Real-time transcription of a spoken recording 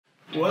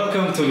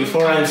Welcome to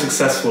Before I Am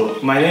Successful.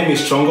 My name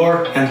is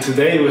Csongor, and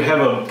today we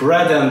have a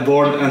bred and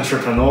born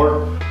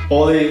entrepreneur,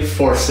 Oli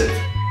Forsyth.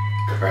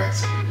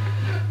 Correct.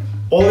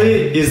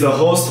 Oli is the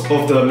host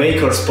of the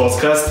Makers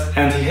podcast,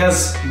 and he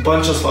has a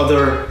bunch of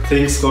other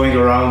things going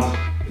around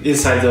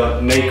inside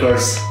the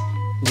Makers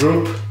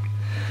group.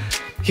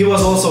 He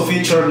was also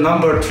featured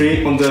number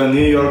 3 on the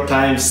New York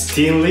Times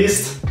teen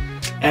list,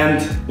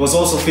 and was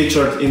also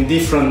featured in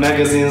different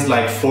magazines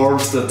like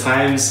Forbes, The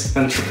Times,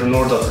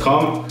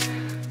 Entrepreneur.com.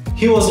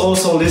 He was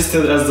also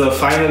listed as the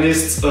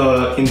finalist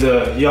in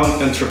the Young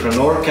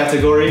Entrepreneur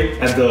category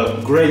at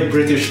the Great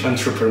British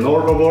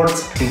Entrepreneur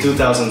Awards in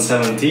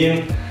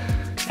 2017.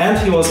 And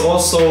he was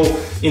also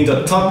in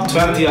the top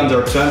 20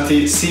 under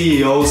 20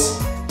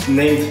 CEOs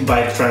named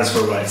by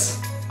TransferWise.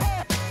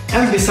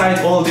 And beside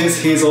all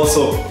this, he is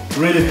also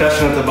really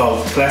passionate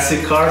about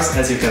classic cars,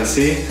 as you can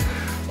see.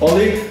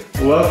 Oli,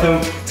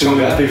 welcome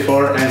to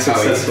Before I'm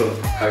Successful.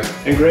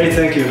 And great,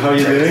 thank you. How are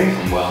you doing?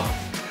 I'm well.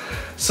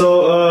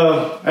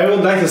 So I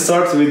would like to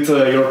start with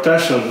your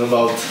passion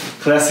about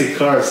classic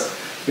cars,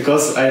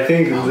 because I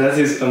think that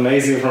is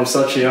amazing from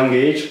such a young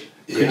age.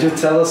 Could you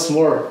tell us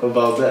more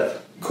about that?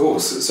 Of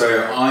course.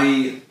 So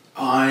I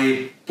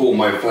bought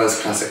my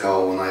first classic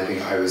car when I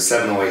think I was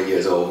 7 or 8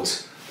 years old.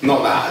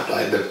 Not that,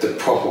 like the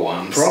proper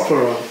ones.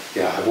 Proper one?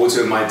 Yeah, I bought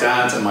it with my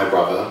dad and my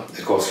brother.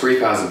 It cost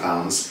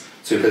 £3,000,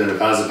 so we put in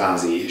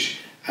 £1,000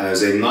 each, and it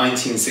was a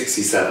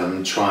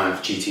 1967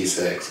 Triumph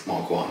GT6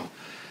 Mark 1.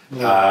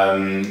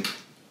 Yeah.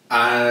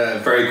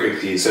 Very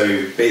quickly, so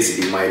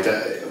basically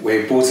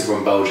we bought it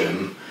from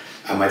Belgium,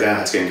 and my dad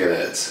had to go and get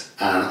it,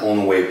 and on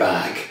the way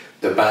back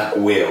the back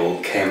wheel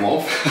came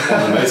off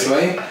on the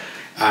motorway,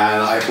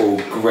 and I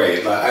thought,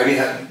 great, like I only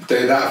had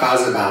that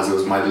 £1,000, it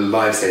was my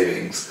life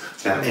savings, I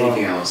didn't have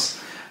anything else.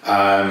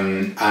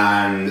 And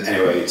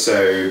anyway,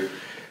 so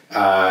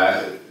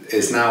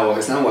it's now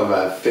what,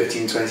 about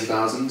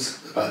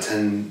 20,000, about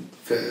 10,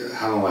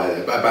 how long was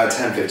it? About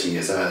 10-15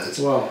 years I've had it.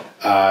 Wow.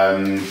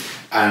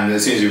 And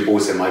as soon as we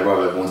bought it, my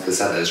brother wanted to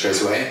sell it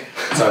straight away.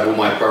 So I bought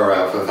my brother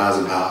out for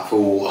 £1,000,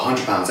 for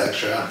 £100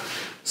 extra.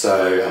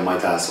 So, and my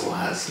dad still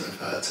has a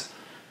third.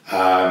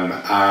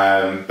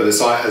 But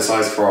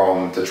aside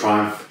from the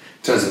Triumph,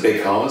 in terms of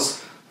big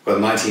cars, I've got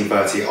a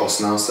 1930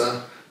 Austin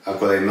Alster, I've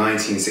got a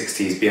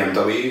 1960s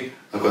BMW,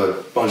 I've got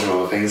a bunch of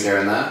other things here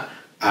and there.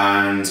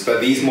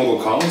 But these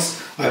model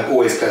cars, I've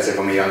always collected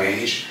from a young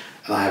age,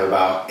 and I have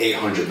about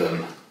 800 of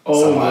them. Oh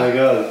somewhere. My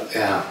god.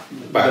 Yeah.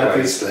 That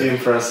is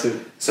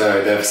impressive.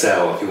 So they're for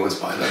sale if you want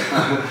to buy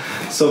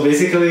them. So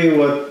basically,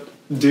 what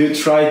do you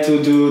try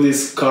to do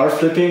this car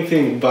flipping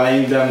thing,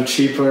 buying them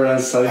cheaper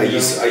and selling them?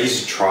 I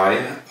used to try.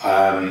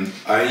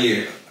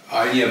 I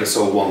only ever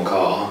sold one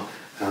car,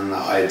 and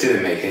I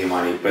didn't make any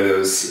money. But it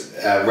was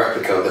a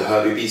replica of the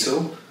Herbie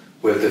Beetle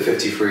with the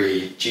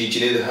 53. Do you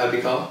know the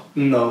Herbie car?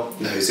 No.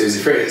 No. So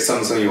it's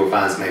some of your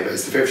fans may, but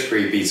it's the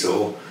 53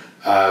 Beetle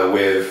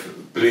with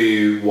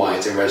blue,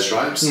 white, and red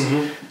stripes.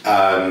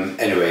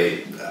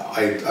 Anyway,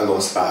 I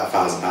lost about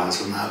 £1,000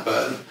 from that,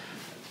 but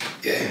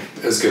yeah,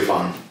 it was good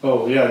fun.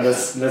 Oh yeah,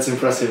 that's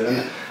impressive.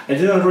 And I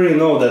didn't really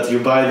know that you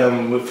buy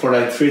them for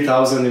like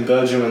 3,000 in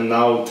Belgium, and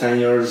now 10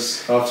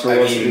 years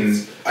afterwards.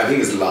 I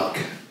think it's luck.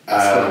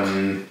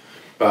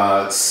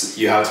 But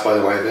you have to buy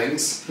the right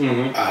things.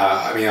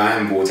 I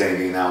haven't bought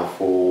anything now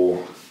for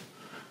I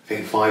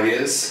think 5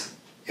 years.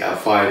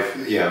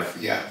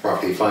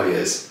 Roughly 5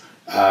 years.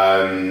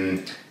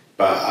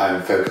 But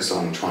I'm focused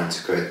on trying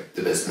to grow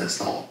the business,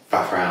 not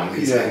faff around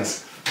these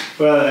things.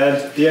 Well,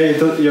 and you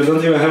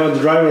don't even have a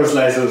driver's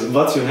license,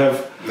 but you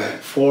have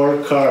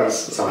 4 cars.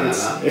 Something like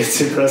that. It's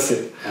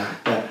impressive.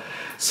 Yeah.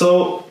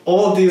 So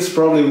all this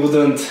probably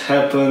wouldn't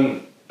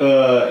happen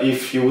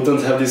if you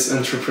wouldn't have this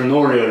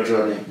entrepreneurial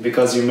journey,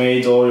 because you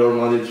made all your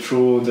money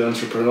through the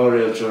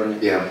entrepreneurial journey.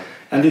 Yeah.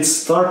 And it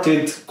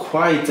started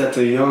quite at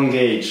a young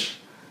age.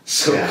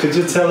 So could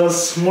you tell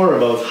us more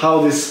about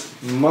how this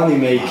money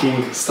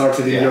making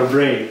started in your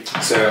brain?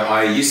 So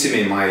I used to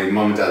make my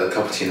mum and dad a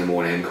cup of tea in the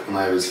morning when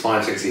I was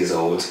 5-6 years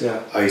old.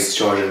 I used to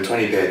charge them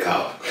 20p a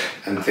cup,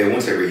 and if they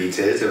wanted it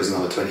reheated, it was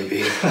another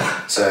 20p.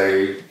 So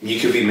you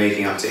could be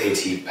making up to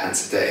 80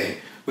 pence a day,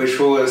 which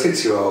for a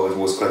 6-year-old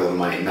was quite a lot of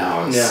money.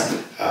 Now it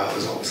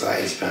was obviously like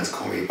 80 pence,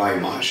 can't really buy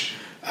much.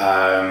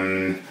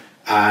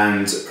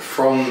 And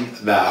from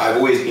that, I've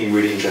always been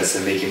really interested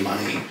in making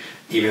money,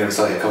 even if it's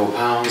like a couple of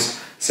pounds.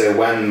 So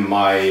when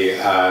my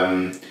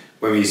mum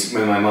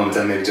and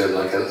dad maybe did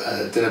like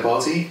a dinner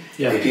party,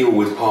 people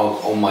would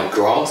park on my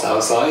grass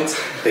outside.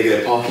 They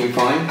get a parking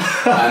fine,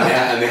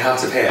 and they have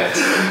to pay it.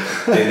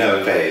 They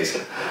never paid.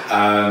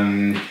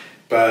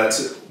 But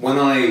when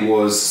I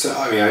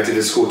did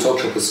a school top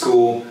shop at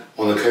school.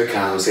 On the Coke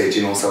can, I would say,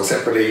 do not sell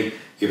separately.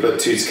 You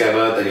put 2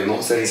 together, then you're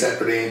not selling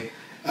separately.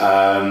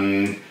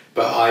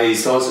 But I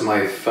started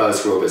my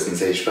first real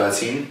business age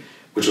 13,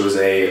 which was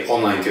a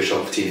online gift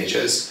shop for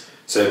teenagers.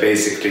 So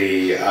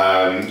basically,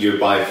 you would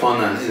buy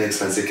fun and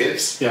inexpensive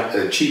gifts at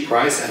a cheap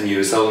price, and you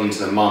would sell them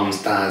to the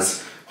mums,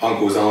 dads,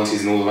 uncles,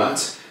 aunties, and all of that,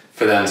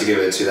 for them to give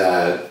it to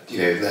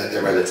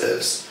their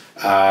relatives.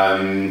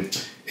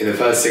 in the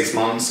first 6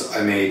 months,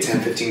 I made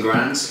 10, 15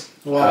 grand.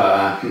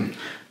 Wow.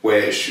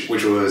 Which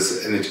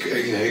was a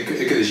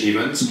good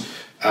achievement.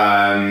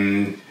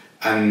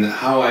 And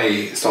how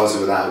I started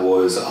with that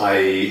was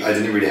I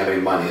didn't really have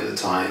any money at the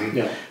time,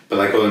 but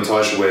I got in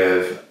touch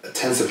with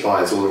 10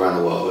 suppliers all around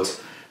the world,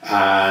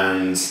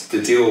 and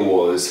the deal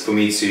was for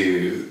me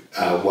to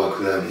work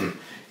with them.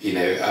 In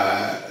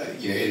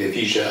the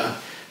future,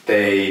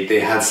 they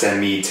had sent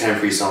me 10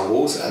 free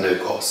samples at no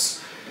cost.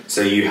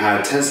 So you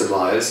had 10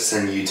 suppliers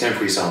send you 10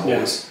 free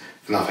samples.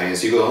 For nothing.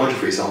 So you got 100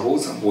 free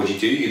samples, and what do?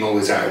 You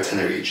always out a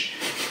tenner each.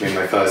 I made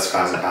my first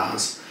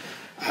 £1,000,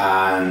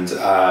 and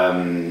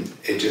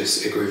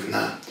it grew from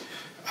that.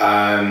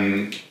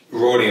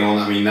 Rolling on,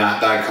 I mean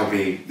that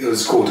company, it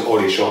was called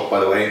Ollie Shop,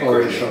 by the way.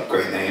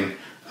 Great name.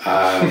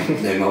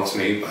 Name after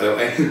me, by the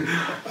way.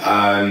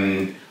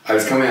 I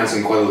was coming out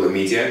in quite a lot of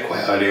media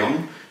quite early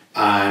on,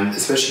 and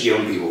especially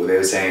young people, they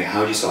were saying,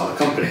 how do you start a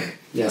company?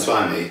 That's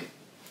what I made.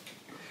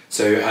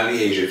 So at the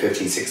age of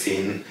 15,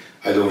 16,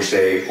 I launched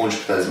a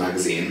Entrepreneurs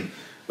magazine,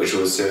 which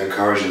was to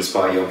encourage and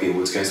inspire young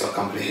people to go and start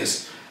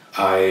companies.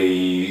 I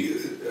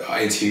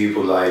interviewed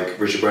people like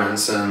Richard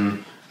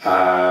Branson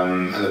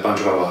and a bunch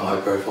of other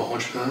high-profile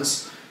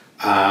entrepreneurs,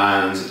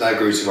 and that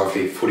grew to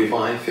roughly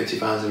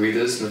 50,000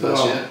 readers in the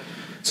first year.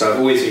 So I've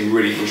always been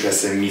really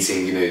interested in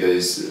meeting,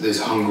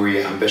 those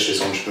hungry, ambitious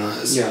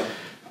entrepreneurs.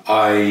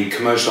 I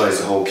commercialized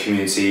the whole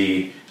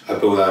community. I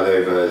built that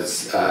over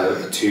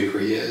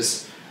 2-3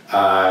 years.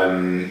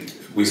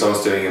 We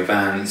started doing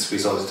events, we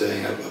started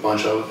doing a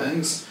bunch of other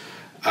things.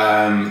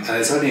 And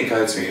it suddenly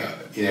occurred to me,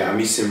 I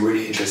meet some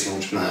really interesting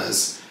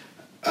entrepreneurs.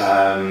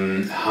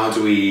 How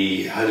do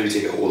we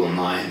take it all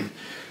online?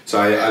 So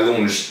I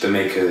launched the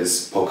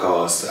Makers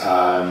podcast.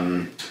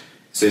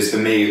 So it's the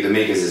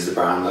Makers is the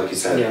brand, like you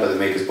said, but the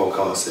Makers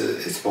podcast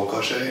is the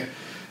podcast show.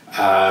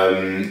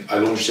 I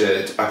launched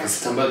it back in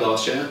September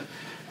last year,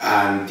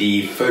 and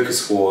the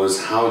focus was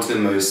how do the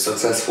most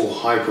successful,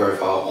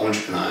 high-profile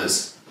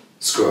entrepreneurs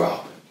screw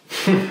up.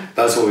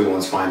 That's what we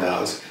want to find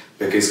out,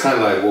 because kind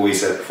of like what we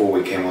said before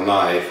we came on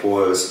live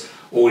was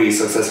all these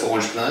successful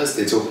entrepreneurs,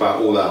 they talk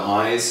about all their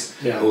highs,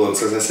 all their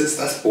successes.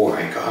 That's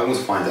boring. I want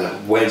to find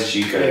out, where did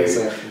you go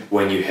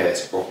when you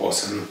hit rock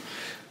bottom.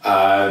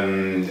 I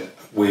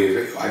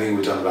think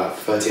we've done about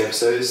 30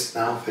 episodes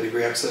now,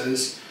 33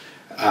 episodes.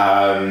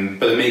 But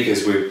the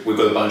Makers, we've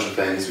got a bunch of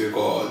things.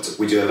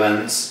 We do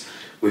events.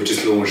 We've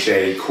just launched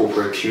a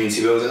corporate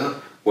community builder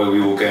where we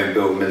will go and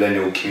build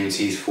millennial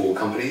communities for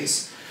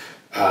companies.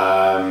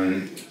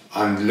 I'm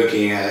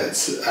looking at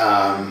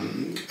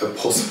a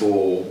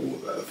possible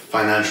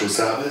financial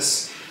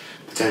service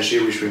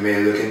potentially, which we may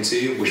look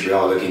into, which we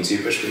are looking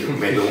into, which we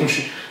may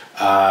launch.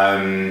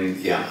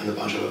 And a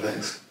bunch of other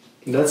things.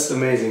 That's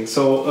amazing.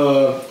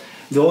 So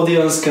the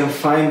audience can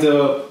find.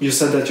 You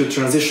said that you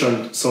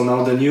transitioned, so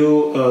now the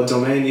new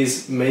domain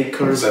is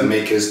Makers.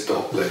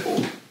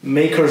 Makers.global.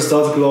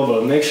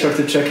 Makers.global. Make sure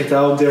to check it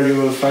out. There you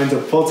will find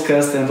the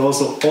podcast and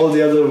also all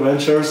the other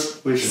ventures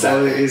which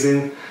Ollie is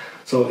in.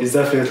 So it's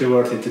definitely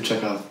worth it to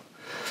check out.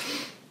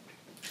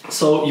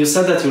 So you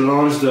said that you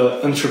launched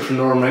the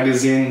Entrepreneur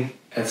magazine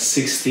at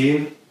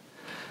 16.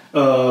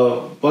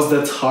 Was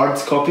that hard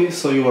copy?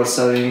 So you were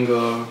selling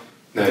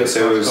no,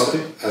 so it was, copy?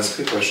 That's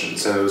a good question.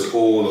 So it was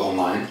all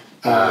online.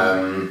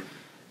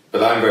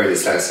 But I'm very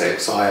dyslexic,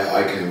 so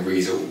I can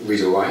read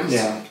or write.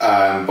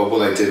 But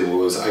what I did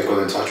was I got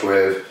in touch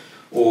with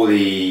all the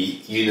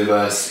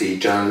university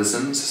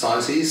journalism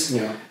societies,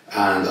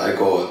 and I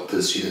got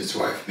the students to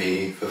write for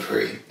me for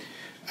free.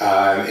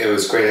 It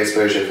was great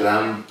exposure for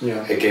them.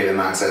 It gave them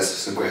access to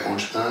some great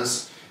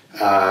entrepreneurs.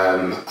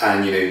 And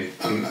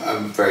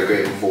I'm very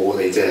grateful for what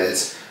they did.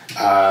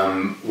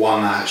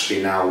 One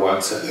actually now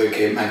works at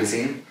OK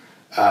Magazine,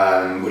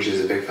 which is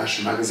a big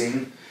fashion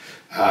magazine.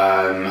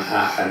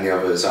 And the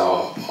others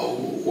are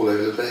all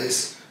over the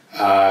place.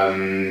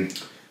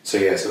 So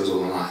yes, it was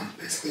all online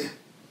basically.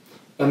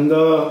 And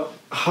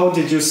how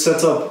did you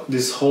set up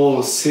this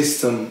whole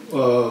system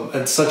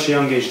at such a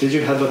young age? Did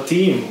you have a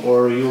team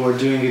or you were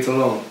doing it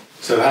alone?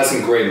 So I've had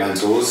some great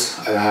mentors.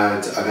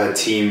 I've had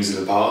teams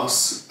in the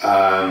past.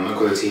 I've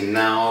got a team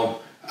now.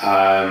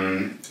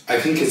 I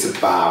think it's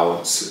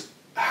about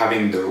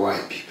having the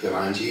right people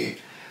around you.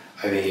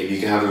 I think if you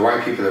can have the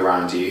right people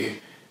around you,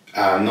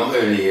 not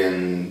only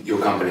in your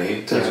company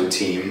in terms of a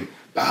team,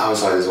 but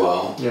outside as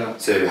well.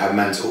 So have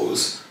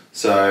mentors.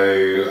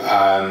 So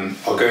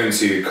I'll go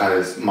into kind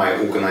of my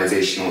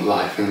organisational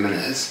life in a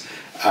minute.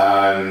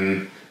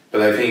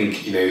 But I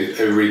think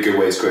a really good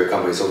way to grow a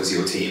company is obviously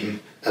your team.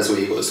 That's what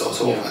you've got to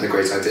start off, and a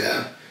great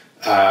idea.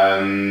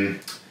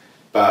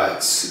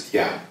 But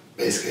yeah,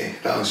 basically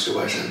that answers your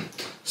question.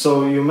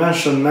 So you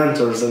mentioned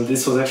mentors, and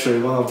this was actually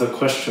one of the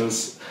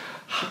questions.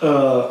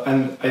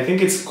 And I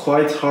think it's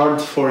quite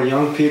hard for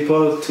young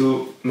people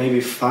to maybe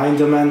find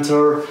a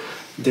mentor.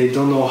 They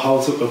don't know how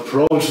to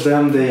approach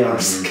them. They are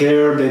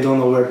scared. They don't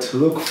know where to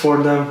look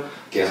for them.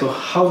 So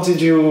how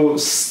did you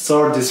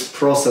start this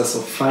process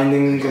of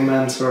finding a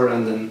mentor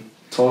and then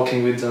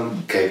talking with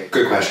them? Okay,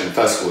 good question.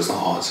 First of all, it's not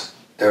hard.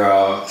 There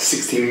are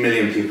 16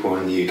 million people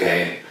in the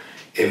UK.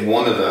 If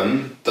one of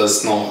them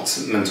does not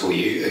mentor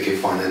you, okay,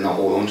 fine, they're not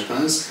all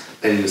entrepreneurs,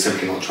 then you're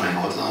simply not trying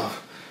hard enough.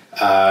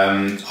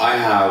 I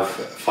have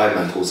 5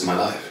 mentors in my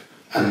life,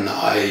 and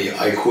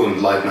I call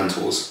them life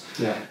mentors.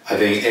 Yeah. I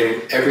think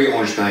every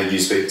entrepreneur you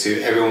speak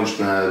to, every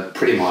entrepreneur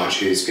pretty much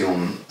who's been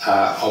on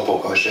our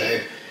podcast show,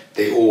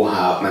 they all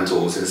have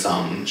mentors in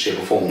some shape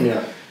or form.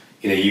 Yeah.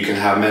 You know, you can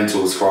have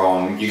mentors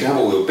you can have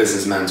all your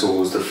business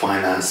mentors, the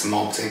finance, the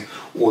marketing,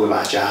 all of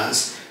that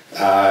jazz,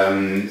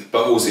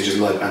 but also just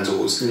life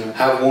mentors. Yeah.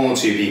 Have 1 or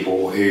 2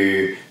 people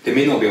who, they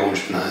may not be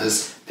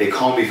entrepreneurs, they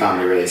can't be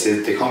family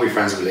related, they can't be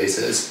friends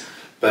related,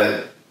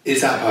 but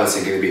is that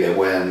person going to be there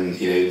when,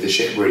 you know, the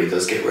shit really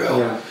does get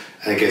real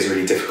and it gets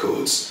really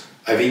difficult?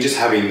 I think just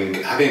having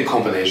a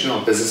combination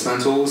of business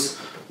mentors,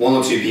 1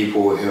 or 2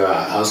 people who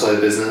are outside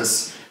of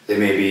business, they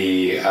may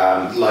be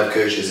life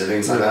coaches and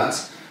things like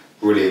that,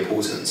 really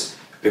important.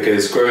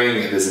 Because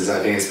growing a business,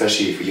 I think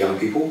especially for young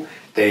people,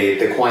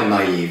 they're quite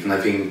naive and I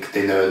think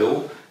they know it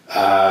all.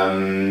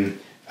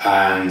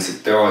 And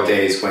there are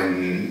days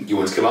when you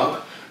want to give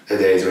up, there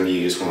are days when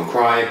you just want to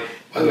cry.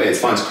 By the way, it's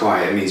fine to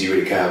cry, it means you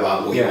really care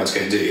about what you want to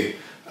go and do.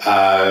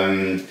 I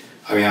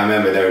mean, I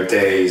remember there were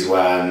days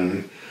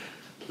when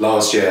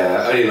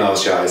early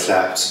last year, I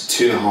slept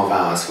 2.5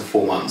 hours for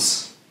 4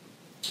 months.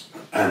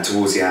 And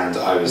towards the end,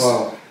 I was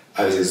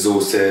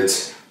exhausted,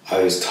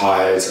 I was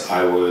tired,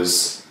 I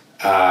was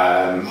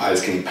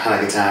getting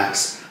panic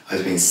attacks, I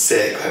was being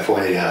sick, I thought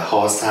I nearly had a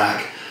heart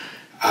attack.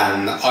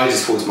 And I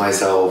just thought to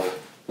myself,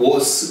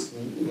 what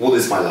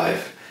is my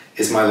life?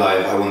 Is my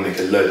life, I want to make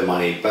a load of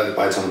money by the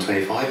time I'm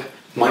 25.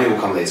 Money will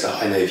come later.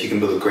 I know if you can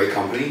build a great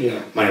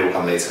company, money will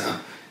come later.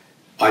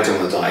 I don't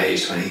want to die at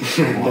age 20.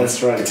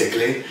 That's right.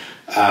 Particularly.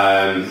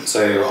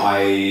 So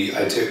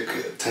I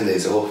took 10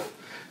 days off.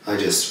 I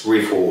just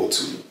rethought,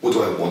 what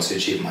do I want to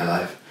achieve in my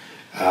life?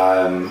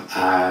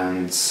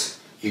 And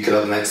you get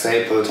up the next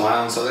day, put a tie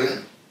on, start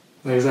again.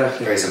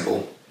 Exactly. Very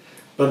simple.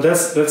 But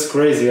that's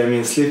crazy. I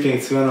mean, sleeping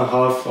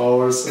 2.5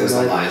 hours. It was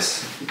not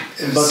nice.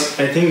 But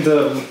I think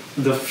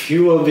the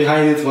fuel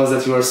behind it was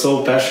that you were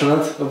so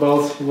passionate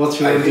about what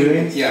you were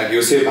doing. Yeah,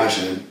 you're so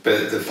passionate,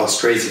 but the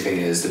frustrating thing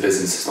is the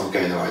business is not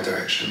going in the right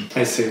direction.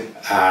 I see.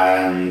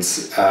 And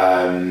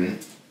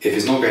if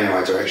it's not going in the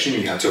right direction,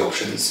 you have 2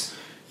 options.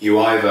 You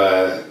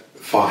either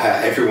fire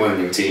everyone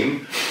in your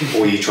team,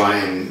 or you try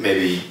and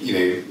maybe, you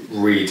know,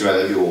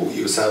 redevelop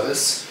your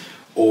service,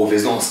 or if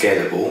it's not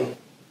scalable,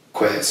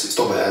 quit,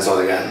 stop it and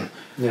start again.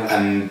 Yeah.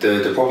 And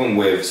the problem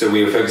so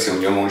we were focusing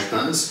on young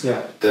entrepreneurs.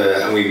 Yeah.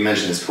 And we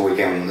mentioned this before we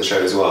came on the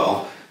show as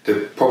well.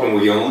 The problem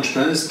with young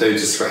entrepreneurs, don't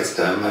disrespect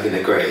them, I think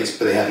they're great,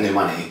 but they have no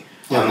money.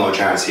 Yeah. I'm not a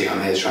charity,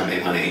 I'm here to try and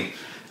make money.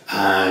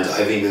 And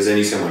I think there's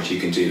only so much you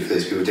can do for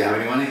those people who don't have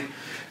any money.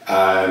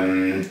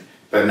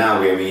 But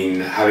now I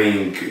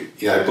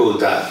built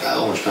that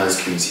entrepreneurs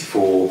community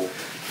for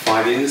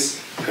 5 years.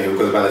 Okay, we've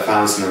got about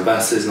 1,000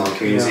 investors in our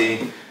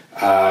community.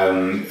 Yeah.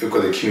 We've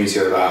got a community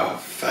of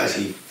about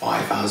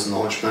 35,000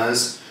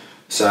 entrepreneurs.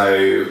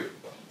 So,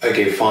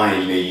 okay,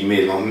 fine, you know, you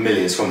made not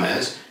millions from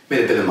it,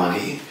 made a bit of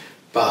money,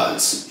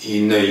 but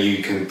you know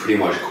you can pretty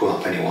much call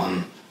up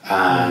anyone.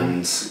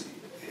 And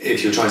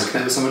if you're trying to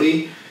connect with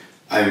somebody,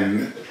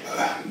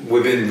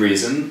 within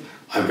reason,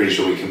 I'm pretty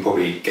sure we can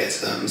probably get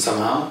to them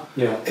somehow.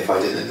 Yeah. If I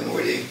didn't know them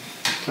already.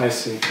 I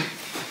see.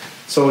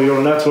 So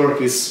your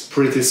network is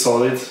pretty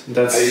solid.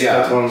 That's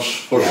that one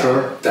for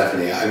sure.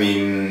 Definitely. I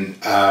mean,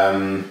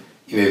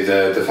 you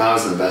know, the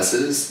 1,000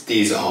 investors,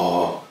 these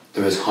are the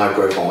most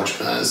high-profile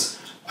entrepreneurs.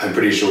 I'm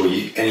pretty sure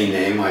any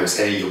name I would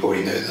say, you'll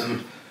probably know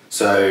them.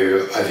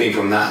 So I think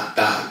from that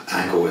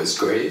angle is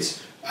great.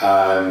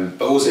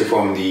 But also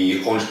from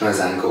the entrepreneur's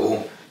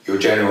angle, your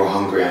general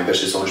hungry,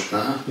 ambitious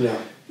entrepreneur. Yeah.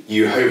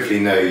 You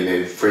hopefully know, you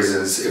know, for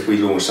instance, if we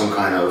launch some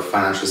kind of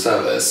financial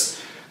service,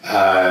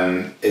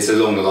 it's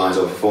along the lines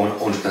of if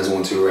entrepreneurs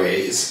want to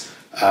raise,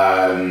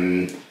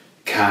 can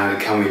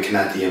we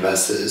connect the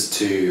investors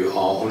to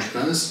our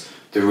entrepreneurs,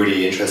 the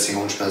really interesting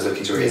entrepreneurs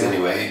looking to raise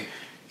anyway?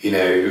 You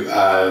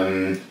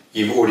know,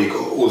 you've already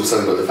all of a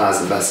sudden got the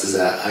 1,000 investors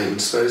at your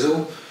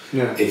disposal.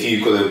 Yeah. If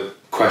you've got a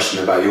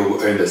question about your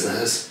own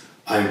business,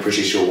 I'm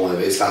pretty sure one of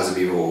those 1,000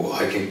 people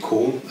I can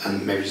call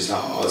and maybe just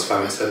ask 5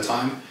 minutes at a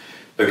time.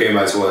 But going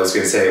back to what I was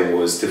going to say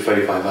was the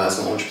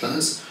 35,000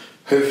 entrepreneurs,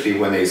 hopefully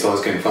when they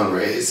start going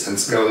fundraise and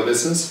scale their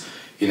business,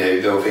 you know,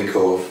 they'll think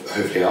of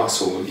hopefully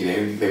us or, you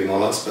know, maybe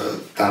not us,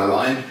 but down the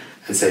line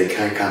and say,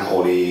 can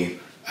Ollie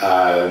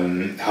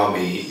help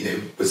me, you know,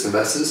 with some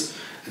investors?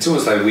 It's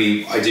almost like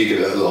I do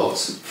get a lot,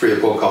 through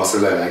the podcast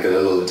alone, I get a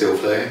lot of deal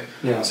flow.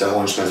 Yeah. So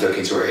entrepreneurs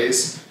looking to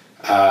raise.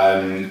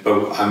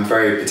 But I'm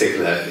very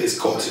particular, it's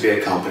got to be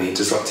a company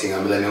disrupting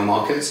a millennial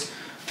market.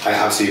 I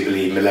absolutely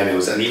believe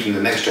millennials and even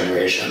the next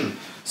generation,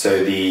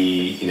 so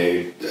the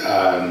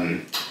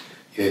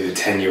the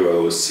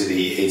 10-year-olds to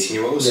the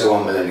 18-year-olds who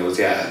aren't millennials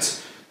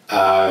yet,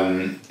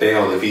 they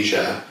are the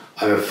future.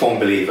 I'm a fond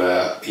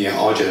believer, you know,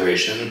 our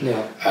generation,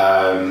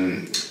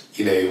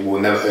 will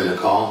never own a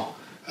car.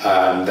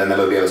 They'll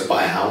never be able to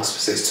buy a house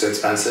because it's too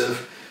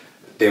expensive.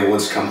 they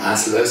want to come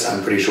assetless.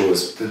 I'm pretty sure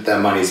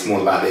their money is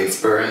more about the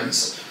experience.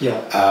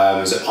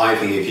 Yeah. So I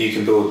think if you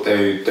can build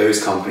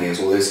those companies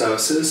or those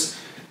services,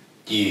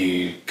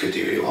 you could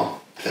do really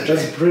well.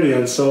 That's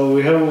brilliant. So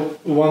we have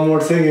one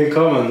more thing in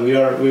common.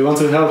 We want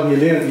to help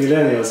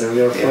millennials, and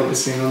we are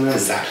focusing on that.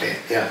 Exactly.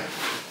 Yeah.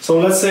 So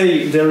let's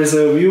say there is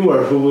a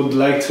viewer who would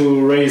like to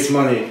raise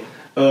money.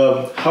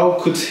 How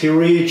could he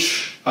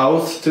reach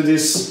out to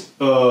this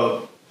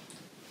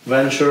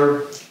venture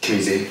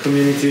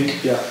community?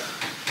 Yeah.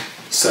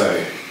 So,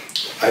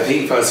 I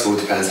think first of all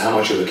it depends how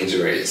much you're looking to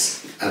raise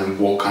and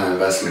what kind of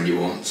investment you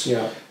want.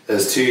 Yeah.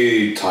 There's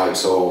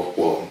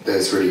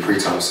there's really 3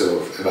 types of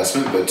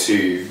investment, but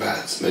 2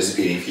 that's most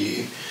appealing for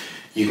you.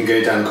 You can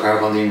go down the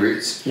crowdfunding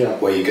route,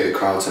 where you get a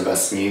crowd to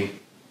invest in you.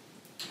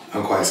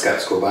 I'm quite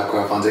skeptical about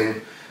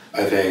crowdfunding.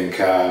 I think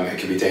it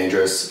can be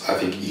dangerous. I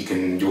think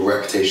your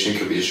reputation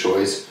could be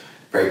destroyed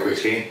very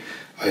quickly.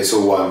 I saw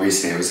one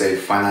recently. It was a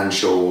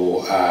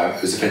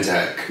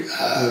fintech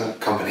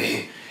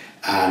company,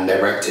 and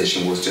their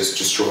reputation was just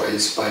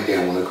destroyed by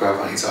getting on the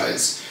crowdfunding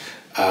sites.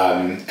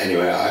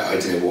 Anyway, I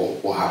don't know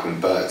what happened,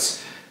 but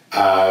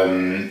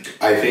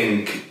I think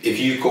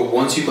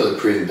once you've got a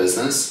proven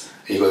business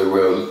and you've got a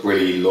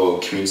really loyal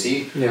community,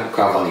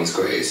 crowdfunding is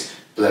great.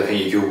 But I think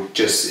if you're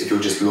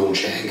just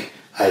launching,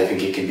 I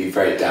think it can be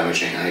very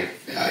damaging.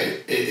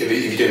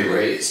 If you don't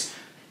raise,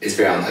 it's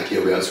very unlikely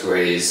you'll be able to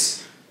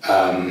raise,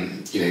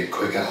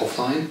 quicker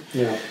offline.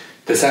 Yeah.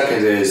 The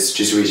second is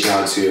just reaching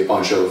out to a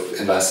bunch of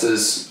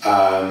investors.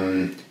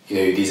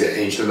 These are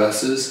angel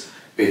investors.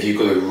 But if you've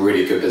got a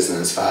really good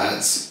business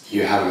that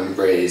you haven't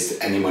raised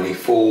any money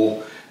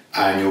for,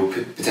 and you're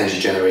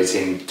potentially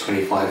generating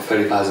 £25,000,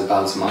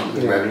 £30,000 a month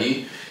in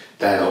revenue,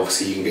 then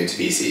obviously you can go to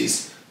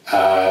VCs.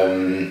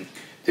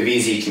 The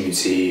VC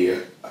community,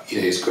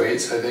 is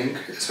great, I think,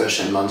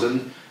 especially in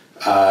London.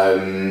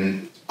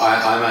 I'm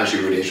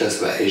actually really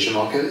interested about Asian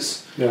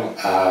markets. Yeah.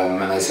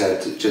 And I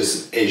said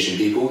just Asian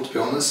people, to be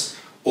honest.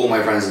 All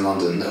my friends in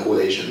London, they're all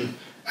Asian.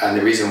 And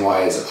the reason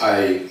why is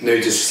no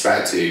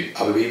disrespect to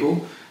other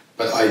people,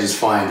 but I just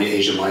find the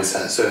Asian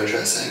mindset so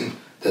interesting.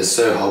 They're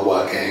so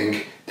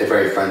hardworking. They're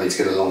very friendly to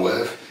get along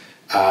with.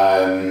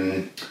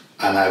 And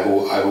I've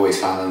always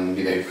found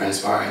them, very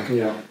inspiring.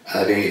 Yeah. And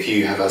I think if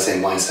you have that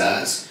same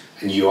mindset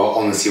and you are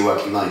honestly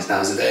working 90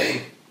 hours a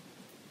day,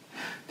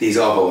 these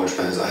other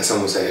entrepreneurs, like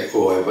someone will say,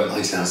 "Oh, I work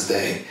 90 hours a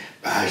day,"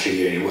 but actually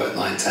you only work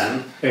 9,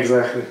 10.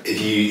 Exactly.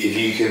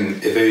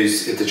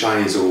 If the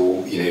Chinese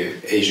or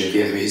Asian,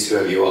 Vietnamese,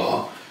 whoever you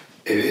are,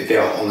 if they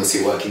are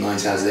honestly working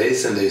 90 hours a day,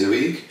 7 days a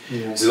week,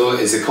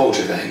 it's a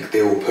culture thing.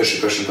 They will push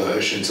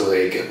until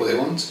they get what they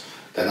want.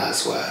 Then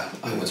that's where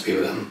I want to be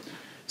with them.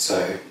 So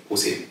we'll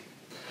see.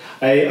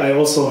 I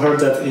also heard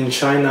that in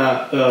China,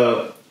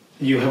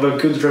 you have a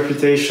good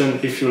reputation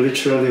if you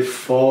literally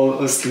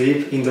fall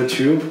asleep in the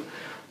tube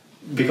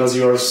because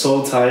you are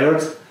so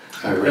tired.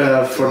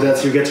 For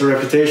that you get a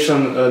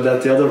reputation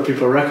that the other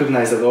people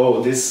recognize that,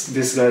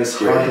 this guy is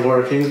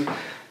hardworking.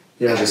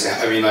 Yeah. Interesting.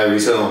 I mean, like we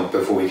said on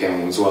before we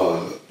came on as well,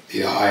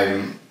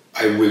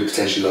 I would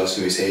potentially love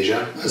to move to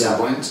Asia at some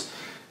point.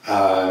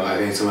 I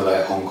think somewhere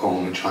like Hong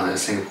Kong, China,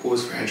 Singapore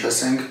is very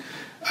interesting.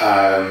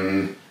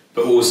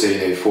 But also,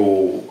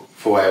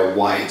 for a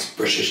white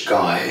British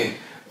guy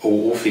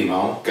or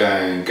female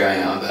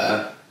going out there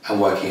and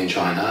working in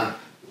China,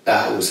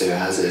 that also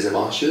has its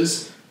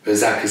advantages. But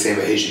exactly the same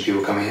with Asian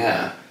people coming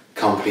here,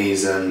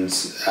 companies and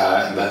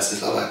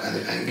investors love that kind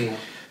of thing. Yeah.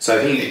 So I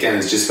think again,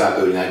 it's just about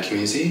building that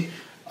community.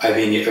 I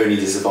think the only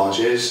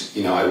disadvantage,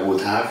 I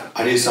would have,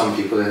 I know some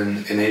people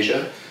in Asia,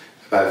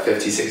 about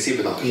 50, 60,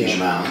 but not a huge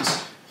amount.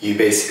 You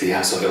basically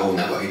have sort of a whole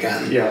network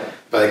again. Yeah.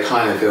 But I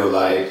kind of feel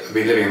like I've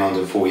been living in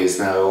London 4 years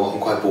now. I'm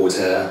quite bored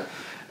here,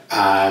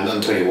 and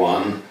I'm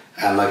 21.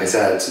 And like I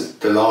said,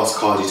 the last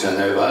card you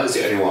turn over is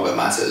the only one that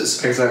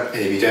matters. Exactly.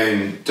 And if you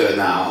don't do it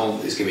now,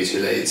 it's going to be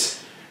too late.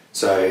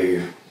 So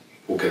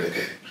we'll give it a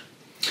go.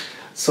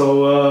 So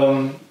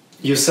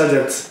you said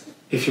that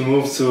if you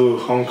move to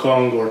Hong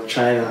Kong or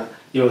China,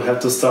 you'll have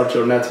to start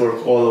your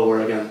network all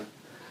over again.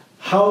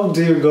 How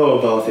do you go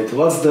about it?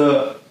 What's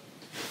the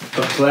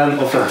plan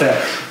of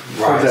attack?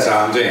 Right, so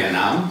I'm doing it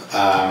now.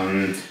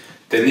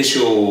 The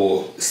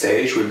initial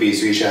stage would be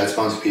to reach out to a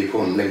bunch of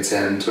people on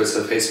LinkedIn,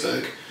 Twitter,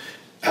 Facebook.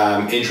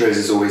 Intros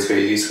is always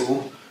very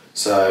useful.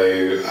 So,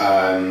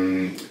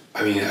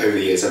 over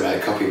the years I've met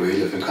a couple who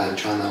live in kind of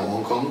China or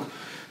Hong Kong.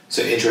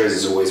 So intros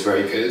is always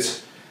very good.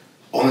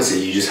 Honestly,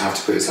 you just have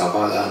to put yourself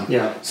out there.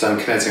 Yeah. So I'm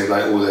connecting with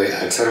all the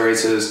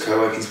accelerators,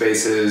 co-working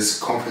spaces,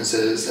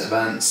 conferences,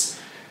 events.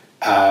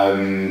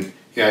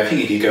 I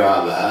think if you go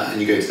out there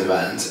and you go to the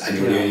event and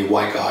you're the only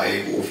white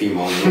guy or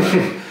female in the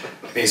room,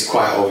 I think it's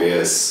quite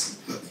obvious.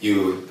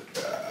 You're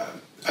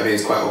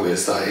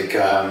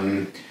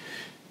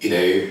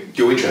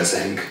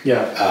interesting.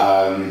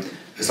 Yeah.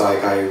 It's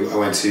like I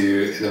went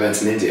to an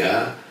event in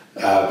India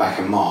back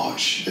in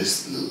March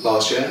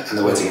last year, and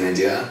they're wedding in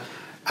India.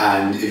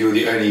 And if you're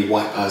the only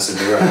white person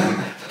in the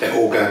room, they're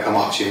all going to come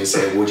up to you and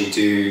say, "What do you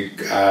do?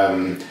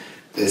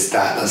 There's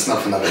that. That's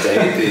not for another day."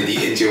 The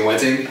Indian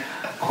wedding.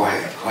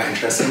 quite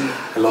interesting.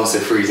 It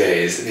lasted 3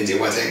 days, an Indian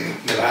wedding.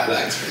 Never had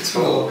that experience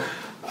before.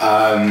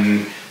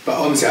 But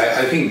honestly,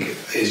 I think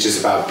it's just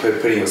about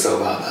putting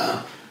yourself out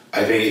there.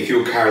 I think if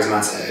you're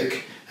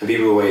charismatic, and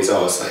people always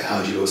ask, like,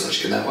 how do you build such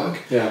a good network?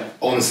 Yeah.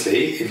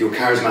 Honestly, if you're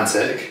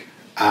charismatic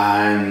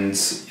and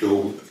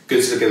you're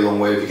good to get along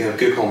with, you can have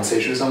good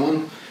conversation with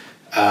someone,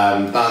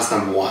 that's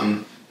number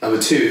one.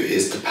 Number two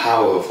is the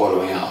power of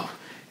following up.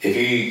 If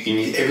you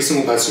need every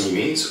single person you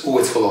meet,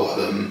 always follow up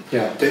with them.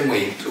 Yeah. Don't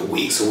wait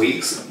weeks or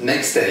weeks.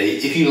 Next day,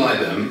 if you like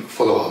them,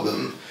 follow up with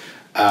them.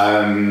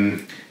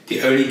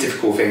 The only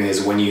difficult thing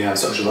is when you have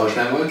such a large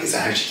network is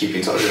actually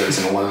keeping in touch with every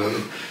single one of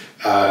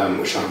them,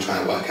 which I'm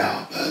trying to work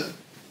out. But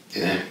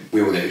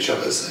we all know each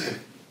other, so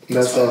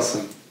that's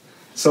awesome.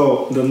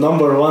 So the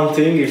number one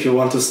thing, if you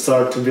want to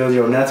start to build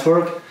your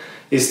network,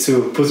 is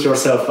to put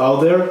yourself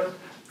out there,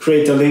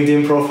 create a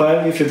LinkedIn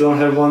profile if you don't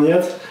have one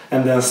yet,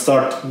 and then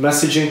start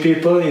messaging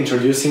people,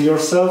 introducing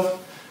yourself,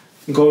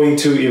 going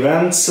to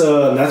events,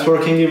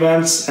 networking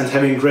events, and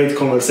having great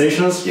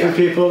conversations with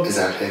people.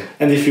 Exactly.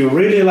 And if you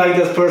really like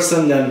that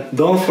person, then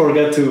don't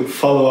forget to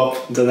follow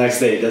up the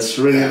next day. That's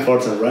really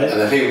important, right? And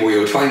I think what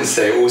you're trying to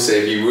say also,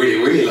 if you really,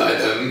 really like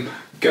them,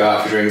 go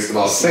out for drinks and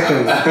ask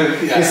second.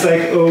 It's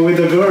like with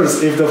the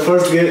girls, if the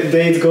first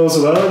date goes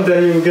well,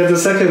 then you get the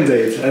second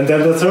date, and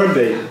then the third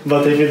date.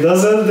 But if it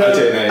doesn't, then... I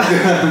don't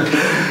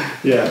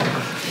know. Yeah.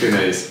 Who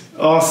knows?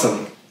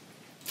 Awesome.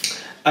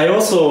 I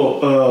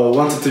also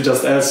wanted to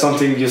just add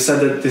something. You said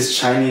that this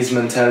Chinese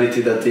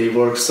mentality that they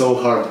work so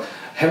hard.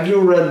 Have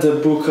you read the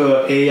book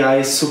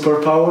AI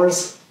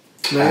Superpowers?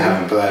 No? I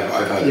haven't, but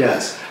I've heard of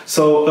it.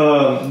 So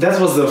that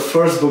was the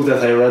first book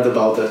that I read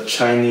about the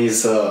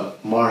Chinese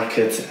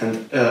market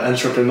and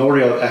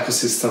entrepreneurial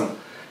ecosystem,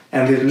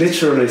 and it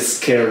literally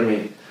scared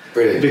me.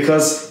 Really?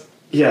 Because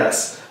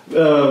yes,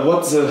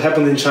 what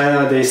happened in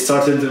China? They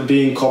started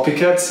being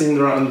copycats in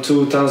around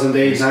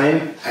 2008-9.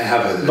 I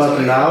have heard of it. But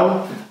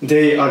now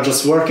they are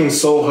just working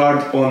so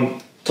hard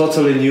on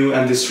totally new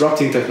and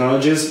disrupting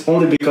technologies,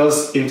 only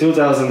because in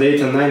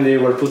 2008 and 9 they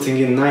were putting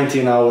in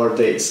 19-hour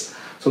days.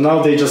 So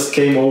now they just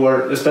came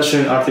over,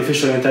 especially in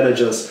artificial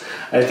intelligence.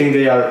 I think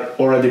they are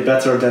already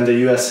better than the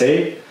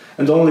USA,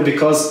 and only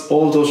because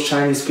all those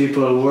Chinese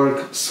people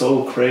work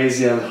so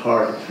crazy and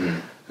hard.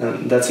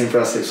 And that's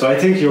impressive. So I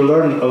think you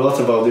learn a lot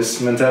about this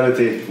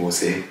mentality. We'll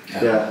see.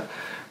 Yeah,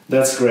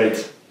 that's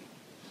great.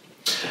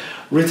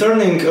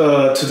 Returning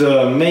to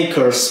the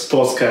Makers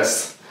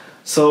podcast.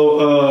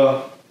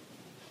 So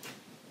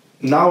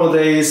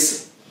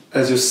nowadays,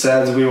 as you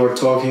said, we were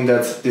talking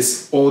that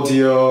this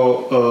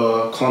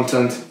audio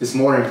content is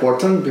more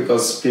important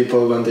because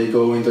people, when they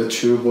go in the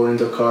tube or in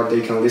the car,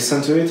 they can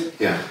listen to it.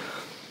 Yeah.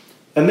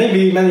 And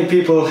maybe many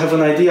people have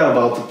an idea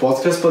about the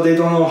podcast, but they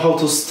don't know how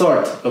to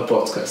start a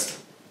podcast.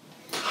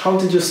 How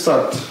did you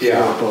start your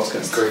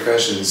podcast? Great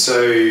question.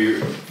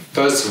 So,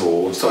 first of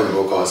all, starting a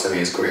podcast, I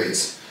think is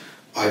great.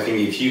 I think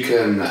if you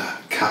can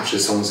capture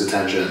someone's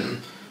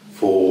attention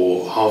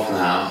for half an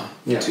hour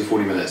to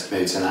 40 minutes,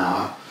 maybe to an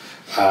hour,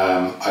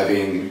 I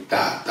think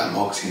that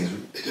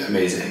marketing is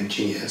amazing,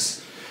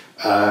 genius.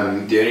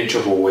 The only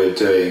trouble with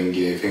doing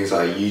things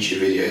like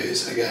YouTube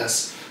videos, I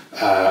guess,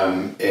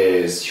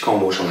 is you can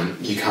watch on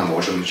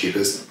YouTube.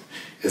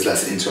 It's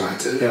less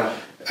interactive. Yeah.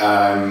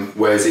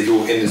 Whereas if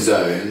you're in the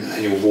zone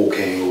and you're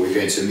walking or you're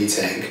going to a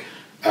meeting,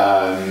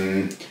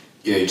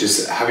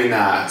 just having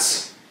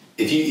that.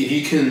 If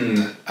you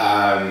can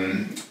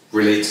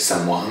relate to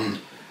someone,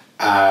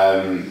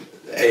 I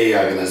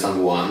think that's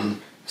number one.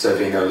 So I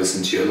think they'll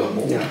listen to you a lot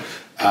more. Yeah.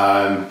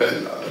 But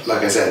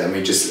like I said, I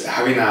mean, just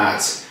having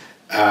that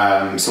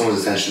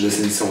someone's attention,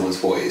 listening to someone's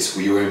voice,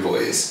 or your own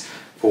voice,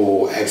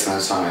 for X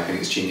amount of time, I think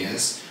it's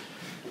genius.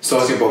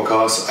 Starting a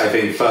podcast, I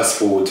think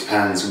first of all, it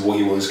depends what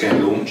you want to go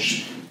and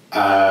launch.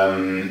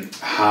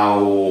 How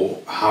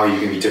are you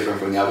going to be different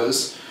from the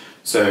others?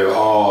 So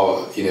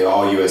our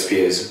USP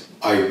is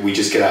we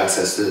just get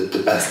access to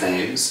the best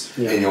names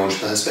in the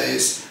entrepreneur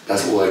space.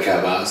 That's all I care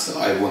about. So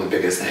I want the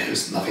biggest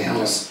names, nothing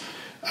else.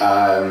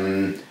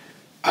 I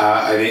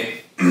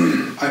think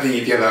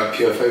if you have that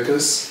pure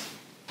focus,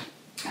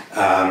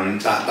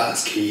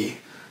 that's key.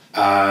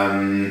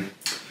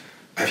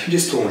 If you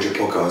just launch a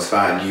podcast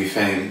that you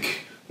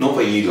think not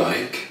that you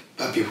like,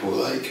 that people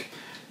like,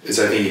 is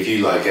I think if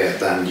you like it,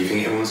 then you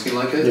think everyone's gonna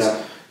like it.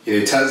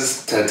 Yeah.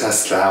 Test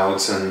it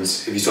out, and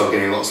if you start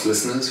getting lots of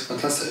listeners,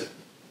 fantastic.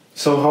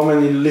 So how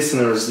many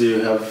listeners do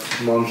you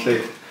have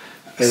monthly?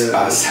 It's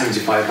about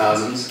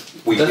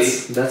 75,000 weekly.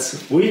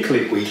 That's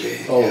weekly?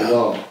 Weekly. Oh,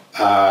 wow.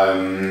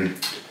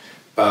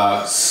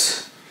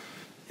 But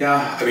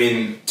yeah, I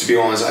mean, to be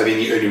honest, I think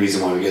the only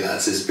reason why we get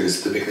that is because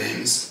of the big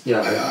names.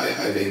 Yeah.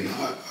 I think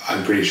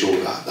I'm pretty sure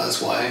that's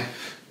why.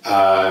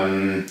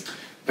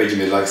 But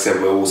like I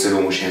said, we're also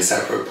launching a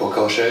separate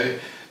podcast show,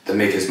 the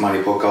Makers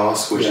Money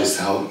Podcast, which is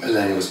to help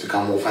millennials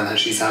become more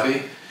financially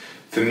savvy.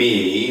 For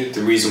me,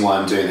 the reason why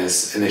I'm doing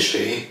this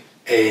initially,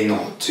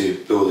 not to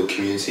build a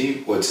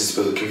community, or just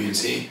build a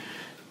community,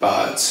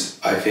 but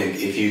I think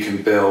if you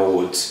can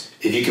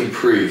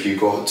prove you've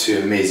got two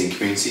amazing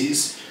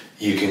communities,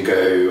 you can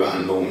go and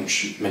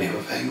launch many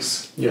other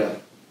things. Yeah.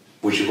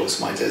 Which you've got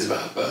some ideas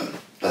about, but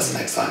that's the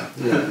next time.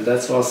 Yeah,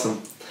 that's awesome.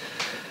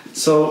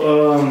 So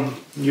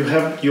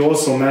you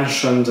also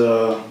mentioned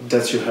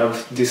that you have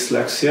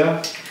dyslexia,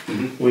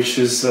 which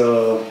is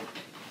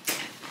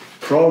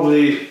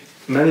probably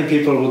many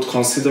people would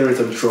consider it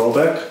a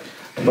drawback,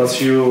 but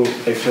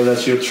I feel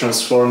that you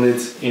transformed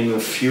it in a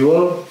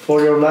fuel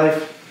for your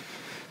life.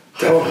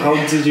 How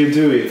did you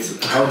do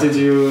it? How did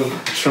you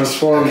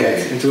transform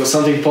it into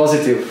something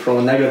positive from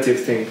a negative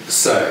thing?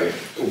 So,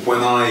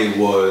 when I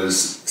was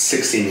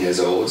 16 years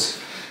old,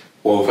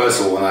 well, first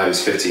of all, when I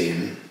was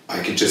 15,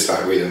 I could just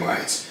start read and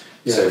write.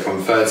 Yeah. So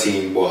from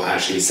 7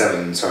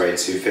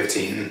 to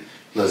 15,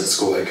 when I was at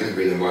school, I couldn't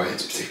read and write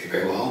particularly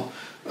very well.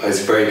 I was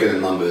very good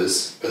at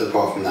numbers, but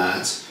apart from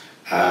that,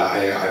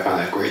 I found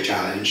that a great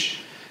challenge.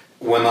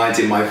 When I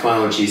did my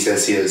final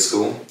GCSE at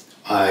school,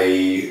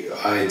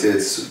 I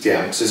did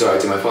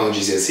my final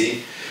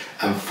GCSE,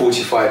 and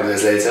 45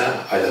 minutes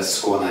later, I left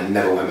school and I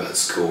never went back to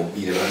school,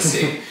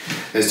 university.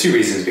 There's two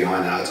reasons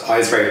behind that. I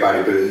was very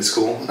badly bullied at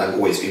school, and I've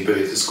always been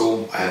bullied at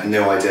school. I have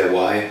no idea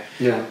why.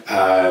 Yeah.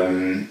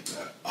 I'll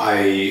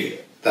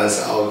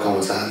come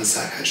on to that in a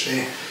sec,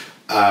 actually.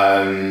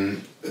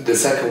 The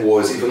second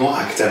was, if you're not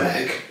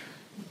academic,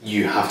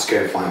 you have to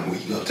go find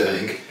what you love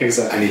doing.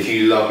 Exactly. And if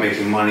you love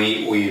making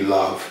money, or you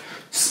love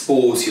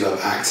sports, you love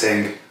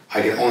acting,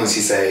 I can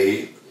honestly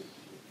say,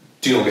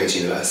 do not go to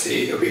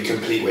university. It'll be a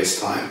complete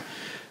waste of time.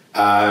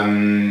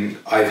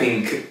 I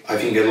think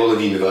a lot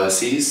of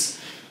universities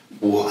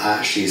will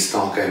actually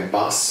start going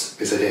bust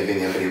because they don't think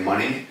they have any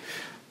money.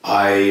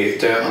 I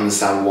don't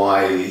understand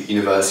why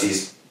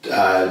universities do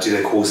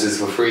their courses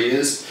for 3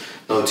 years,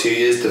 not 2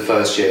 years. The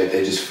first year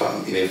they just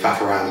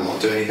faff around and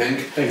not do anything.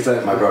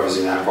 Exactly. My brother's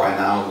doing that right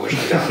now, which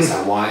I don't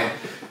understand why.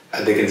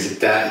 They get into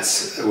debt,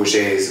 which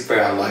is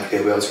very unlikely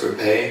they'll be able to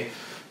repay.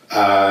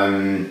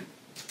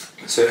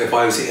 So if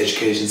I was the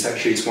education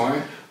secretary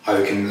tomorrow, I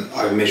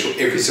would make sure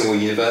every single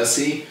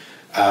university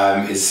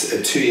is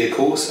a 2-year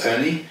course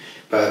only.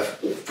 But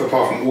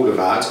apart from all of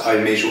that,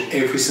 I'd make sure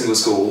every single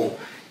school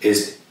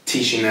is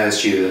teaching their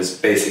students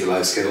basic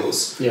life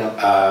skills. Yeah.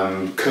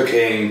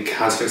 Cooking,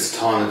 how to fix a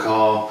tire in a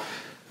car,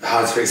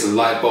 how to fix a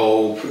light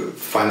bulb,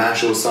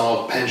 financial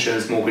stuff,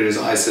 pensions, mortgages,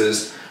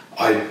 ISAs.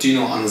 I do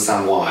not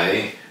understand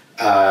why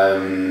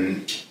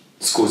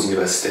schools and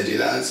universities don't do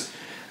that.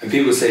 And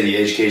people say the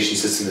education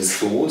system is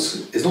flawed.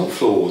 It's not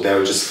flawed,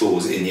 there are just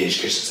flaws in the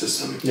education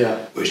system,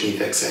 which need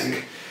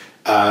fixing.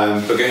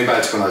 But going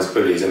back to when I was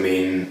bullied, I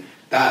mean,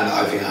 that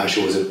I think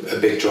actually was a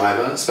big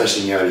driver,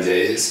 especially in the early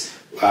days.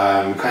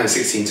 Kind of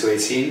 16 to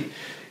 18,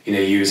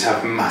 you just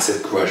have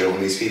massive grudge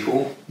on these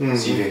people. Mm-hmm.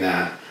 So you think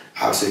they're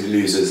absolute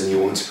losers and you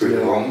want to prove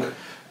them wrong.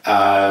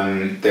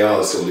 They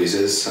are still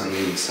losers and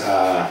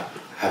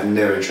have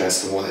no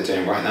interest in what they're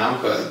doing right now,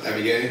 but there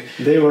we go.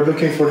 They were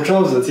looking for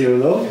jobs at you,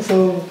 though,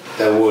 so...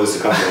 There was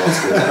a couple of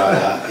articles about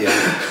that,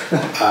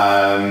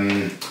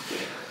 yeah.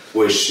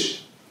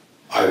 Which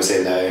I would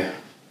say no.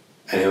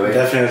 Anyway.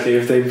 Definitely,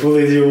 if they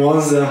bullied you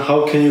once, then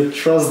how can you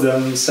trust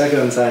them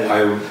second time?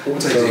 I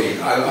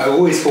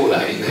always thought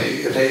that,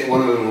 if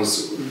one of them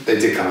they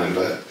did come in,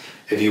 but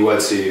if you were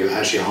to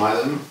actually hire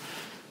them,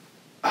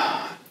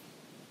 I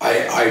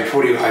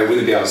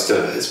wouldn't be able to do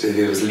it, but if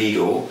it was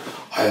legal,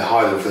 I'd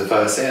hire them for the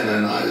first day and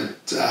then I'd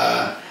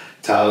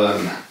tell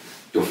them,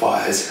 you're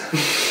fired,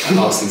 and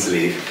ask them to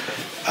leave.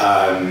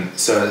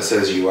 So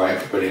as you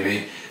right for bullying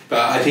me.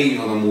 But I think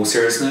on a more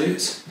serious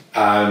note,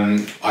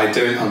 I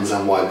don't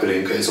understand why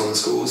bullying goes on in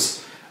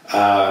schools.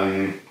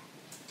 I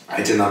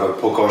did another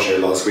podcast show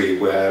last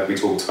week where we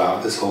talked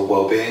about this whole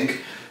well-being.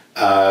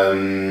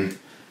 If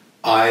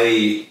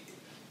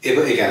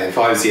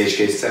I was the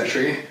education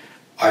secretary,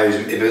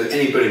 if there's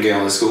any bullying going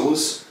on in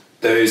schools,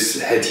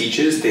 those head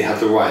teachers, they have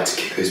the right to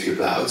kick those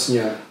people out.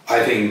 Yeah.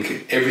 I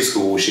think every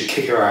school should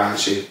kick out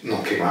the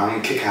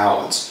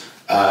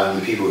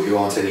people who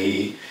aren't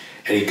any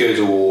good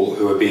or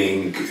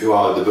who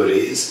are the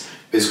bullies.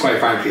 Because quite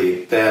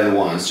frankly, they're the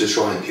ones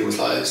destroying people's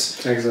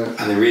lives. Exactly.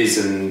 And the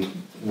reason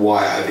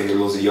why I think a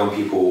lot of young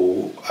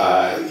people,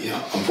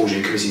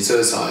 unfortunately committing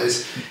suicide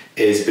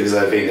is because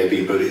I think they're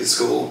being bullied at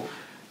school.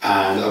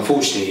 And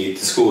unfortunately, the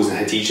schools and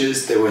head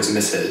teachers, they won't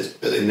admit it,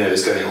 but they know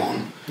it's going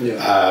on. Yeah.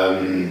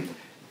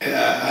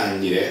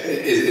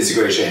 It's a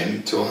great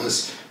shame, to be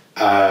honest.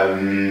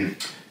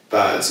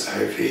 But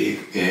hopefully,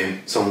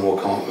 someone will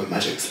come up with a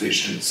magic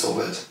solution to solve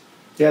it.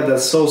 Yeah,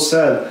 that's so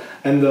sad.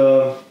 And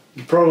the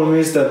problem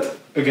is that,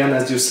 again,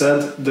 as you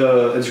said,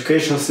 the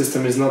education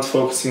system is not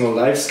focusing on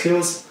life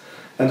skills.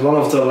 And one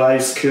of the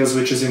life skills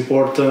which is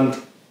important,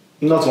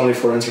 not only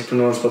for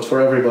entrepreneurs, but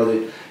for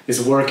everybody, is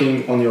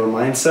working on your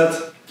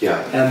mindset.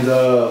 Yeah. And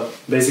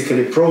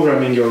basically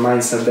programming your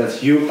mindset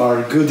that you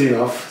are good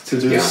enough to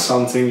do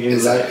something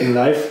in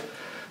life.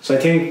 So I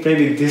think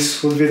maybe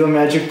this would be the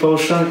magic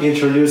potion,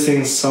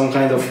 introducing some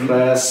kind of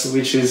class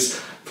which is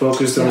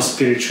focused on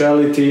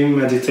spirituality,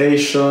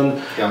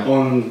 meditation,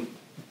 on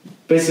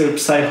basically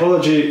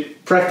psychology,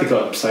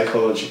 practical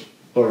psychology.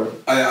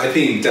 I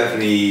think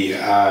definitely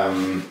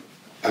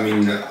I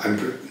mean,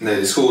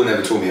 the school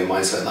never taught me a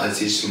mindset, and I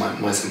teach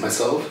mindset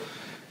myself.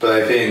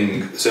 But I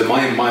think, so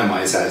my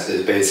mindset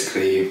is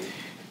basically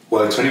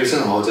work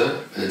 20% harder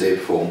than the day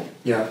before.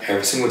 Yeah.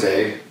 Every single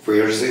day,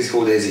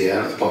 364 days a year,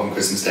 apart from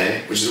Christmas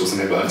Day, which is also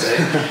my birthday.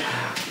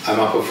 I'm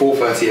up at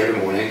 4:30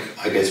 every morning.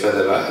 I go to bed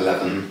at about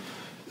 11,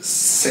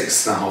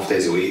 6.5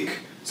 days a week.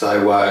 So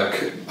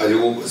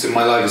so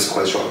my life is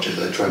quite structured.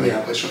 I try and make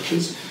it quite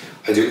structured.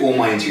 I do all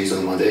my interviews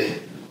on Monday.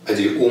 I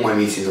do all my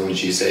meetings on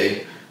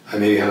Tuesday. I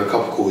maybe have a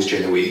couple calls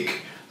during the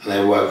week. And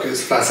I work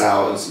as flat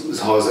out, as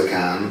hard as I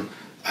can,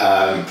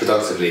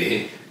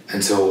 productively,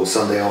 until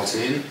Sunday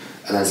afternoon.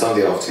 And then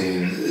Sunday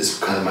afternoon is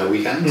kind of my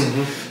weekend.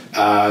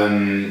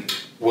 Mm-hmm.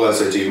 What else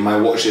do I do? My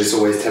watch is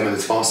always 10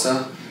 minutes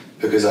faster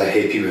because I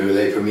hate people who are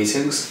late for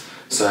meetings.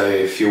 So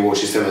if your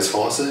watch is 10 minutes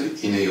faster,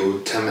 you're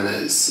 10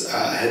 minutes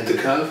ahead of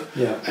the curve,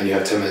 and you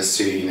have 10 minutes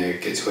to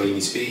get to where you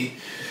need to be.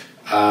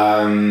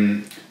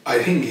 I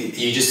think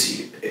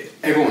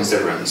everyone's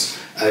different.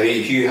 I think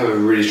if you have a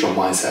really strong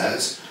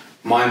mindset,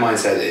 my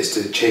mindset is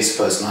to chase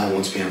the person I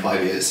want to be in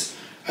 5 years.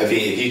 I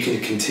think if you can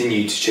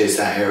continue to chase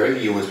that hero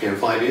you want to be in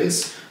 5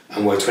 years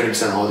and work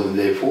 20% harder than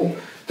the day before,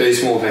 those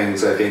small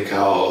things I think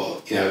are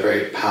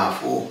very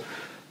powerful.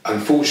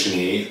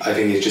 Unfortunately, I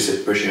think it's just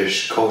a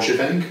British culture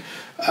thing.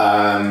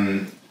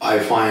 I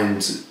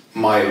find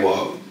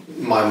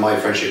my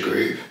friendship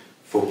group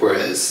for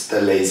Brits,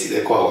 they're lazy.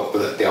 They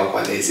are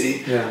quite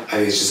lazy. Yeah. I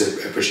think it's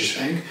just a British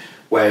thing.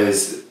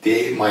 Whereas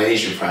my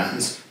Asian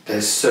friends,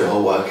 they're so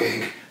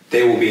hardworking.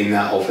 They will be in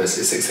that office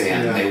at 6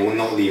 a.m. Yeah. They will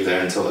not leave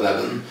there until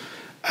 11.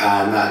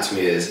 And that to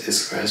me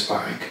is very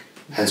inspiring.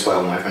 Hence why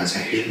all my friends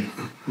are Asian.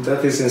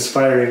 That is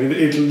inspiring.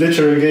 It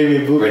literally gave me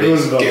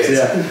goosebumps.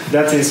 Yeah,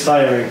 that's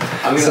inspiring.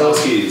 I'm going to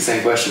ask you the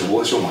same question.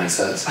 What's your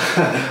mindset?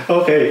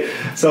 Okay,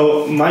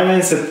 so my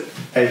mindset,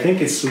 I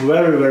think it's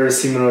very, very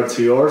similar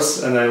to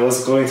yours. And I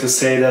was going to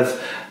say that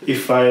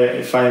if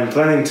I'm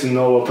planning to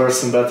know a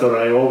person better,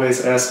 I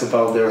always ask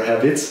about their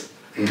habits.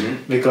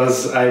 Mm-hmm.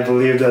 Because I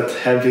believe that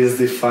habits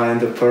define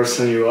the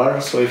person you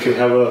are. So if you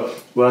have a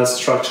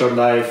well-structured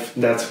life,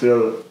 that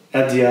will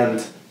at the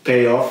end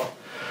pay off.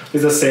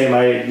 It's the same.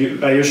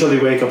 I usually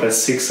wake up at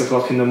 6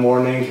 o'clock in the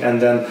morning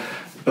and then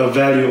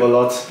value a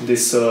lot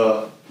this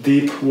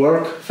deep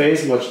work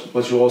phase.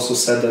 What you also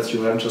said, that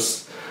you have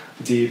just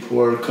deep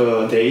work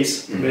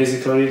days,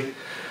 basically.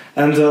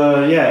 And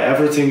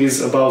everything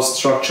is about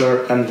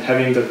structure and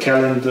having the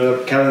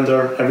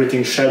calendar,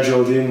 everything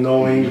scheduled in,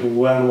 knowing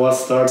when what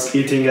starts,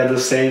 eating at the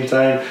same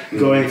time,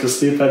 going to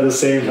sleep at the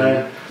same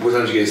time. What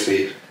time do you go to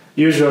sleep?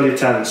 Usually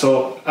 10.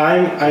 So I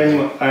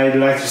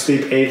like to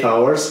sleep 8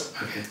 hours.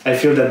 Okay. I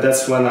feel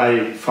that's when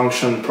I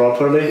function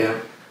properly. Yeah.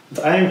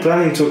 But I'm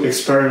planning to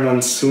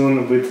experiment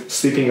soon with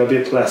sleeping a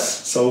bit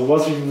less. So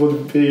what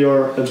would be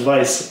your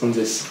advice on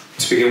this?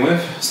 To begin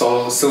with, so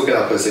I'll still get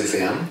up at 6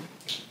 a.m.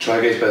 Try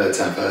to go to bed at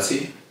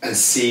 10:30 and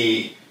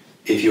see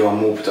if you are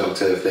more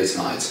productive late at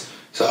night.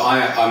 So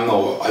I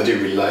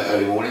don't really like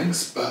early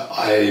mornings, but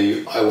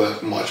I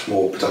work much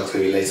more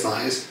productively late at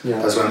night.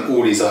 Yeah. That's when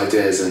all these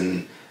ideas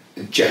and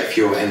jet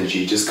fuel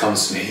energy just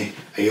comes to me.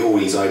 I get all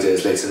these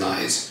ideas late at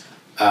night.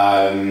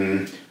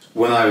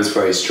 When I was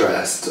very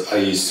stressed, I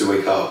used to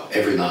wake up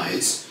every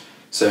night.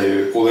 So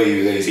although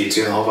you only sleep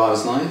 2.5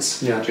 hours a night,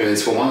 during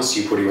these 4 months,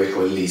 you probably wake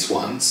up at least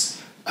once.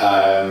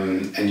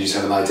 And you just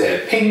have an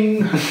idea,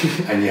 ping,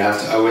 and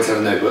I always have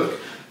a notebook.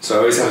 So I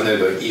always have a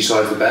notebook each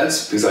side of the bed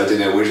because I don't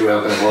know which way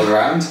I'm going to roll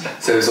around.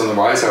 So if it's on the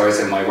right, I always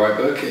in my right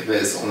book. If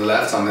it's on the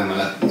left, I'm in my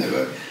left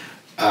notebook.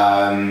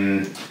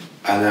 And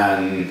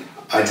then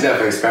I did have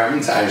an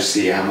experiment to actually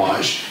see how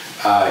much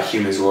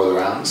humans roll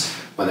around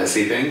when they're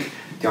sleeping.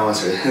 The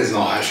answer is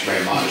not actually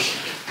very much.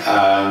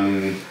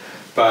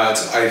 But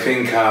I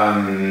think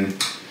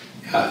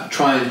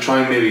try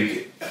and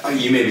maybe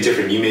you may be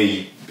different. You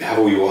may have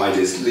all your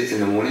ideas lit in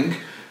the morning.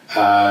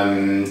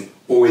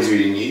 Always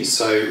reading news.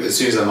 So as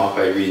soon as I'm up,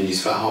 I read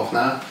news for half an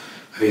hour.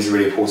 I think it's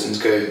really important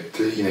to go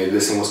to,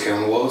 listen to what's going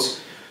on in the world.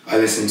 I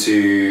listen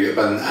to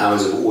about an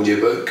hours of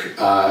audiobook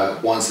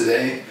once a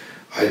day.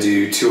 I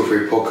do 2 or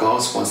 3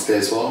 podcasts once a day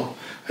as well.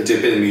 I do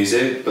a bit of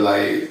music, but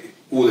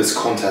all this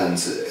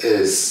content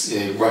is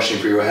rushing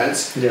through your head.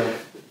 Yeah.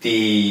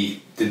 The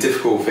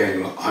difficult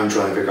thing I'm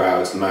trying to figure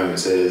out at the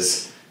moment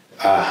is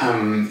how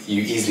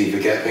you easily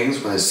forget things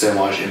when there's so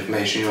much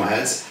information in your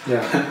head.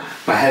 Yeah.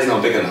 My head's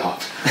not big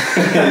enough.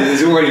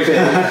 It's already big,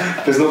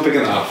 but it's not big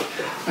enough.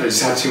 I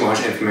just have too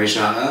much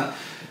information out there.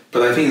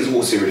 But I think it's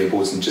also really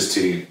important just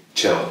to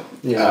chill.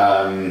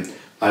 Yeah.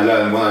 I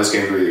learned when I was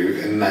going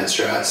through immense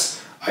stress,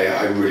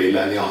 I really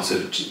learned the art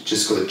of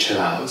just got to chill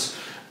out.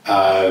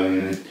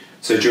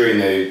 So during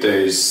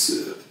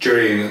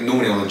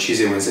normally on a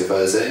Tuesday, Wednesday,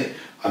 Thursday,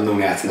 I'm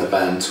normally at an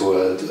event or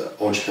an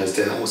entrepreneur's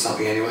dinner or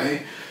something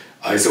anyway.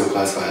 I still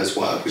classify it as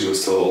work because you're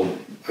still,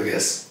 I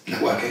guess,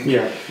 networking.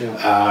 Yeah.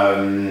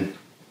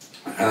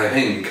 And I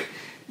think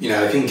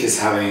it's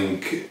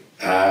having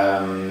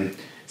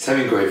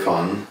great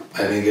fun.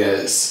 I think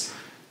it's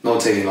not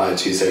taking life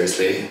too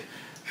seriously.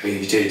 I mean,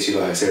 if you take it too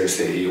life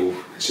seriously,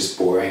 it's just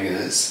boring, and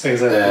it's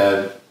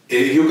exactly.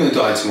 If you're going to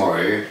die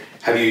tomorrow,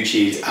 have you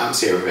achieved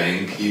absolutely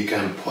everything you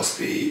can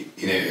possibly,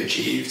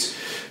 achieve.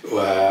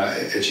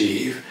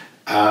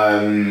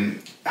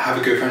 Have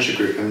a good friendship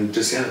group and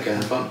just go and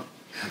have fun.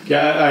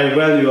 Yeah, I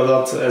value a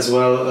lot as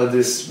well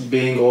this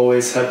being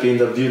always happy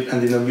and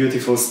in a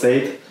beautiful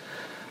state.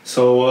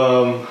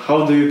 So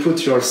how do you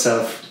put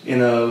yourself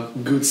in a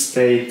good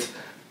state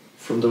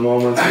from the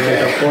moment you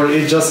wake up, or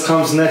it just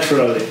comes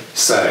naturally?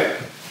 So,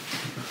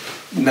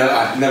 no,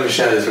 I've never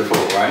shared this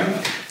before,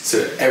 right? So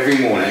every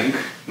morning,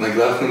 like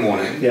love in the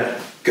morning. Yeah.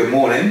 Good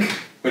morning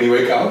when you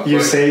wake up.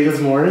 You say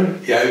good morning?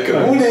 Yeah,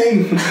 good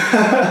morning.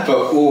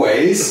 But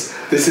always,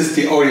 this is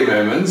the only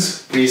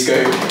moment when you just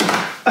go.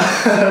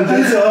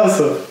 That's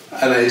awesome.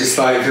 And it just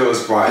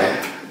feels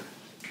right.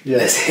 Yeah.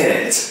 Let's hit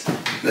it.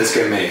 Let's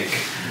go make.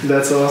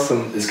 That's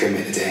awesome. Let's go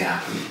make the day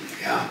happen.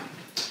 Yeah.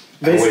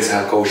 I always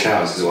have cold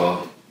showers as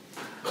well.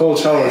 Cold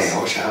showers. Yeah,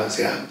 cold showers.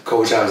 Yeah,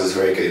 cold showers is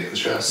very good for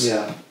stress.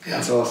 Yeah,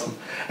 that's awesome.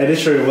 I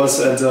literally was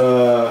at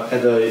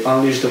the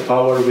Unleash the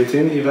Power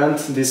Within event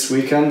this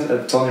weekend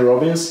at Tony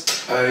Robbins.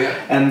 Oh yeah.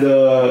 And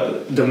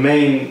the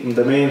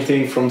main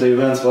thing from the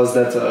event was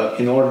that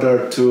in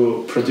order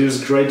to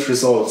produce great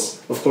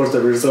results, of course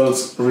the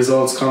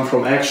results come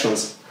from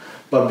actions,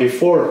 but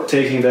before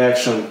taking the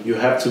action, you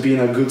have to be in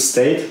a good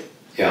state.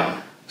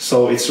 Yeah.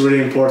 So it's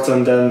really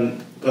important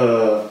then.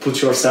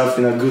 Put yourself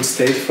in a good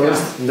state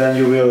first, then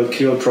you will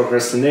kill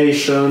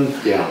procrastination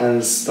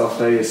and stuff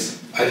like this.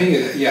 I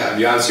think,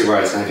 you're absolutely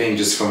right. And I think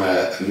just from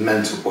a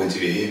mental point of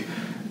view,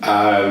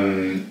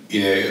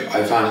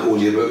 I found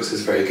audiobooks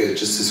is very good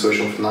just to switch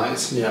off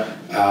nights. Yeah.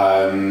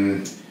 I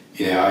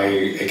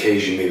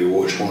occasionally maybe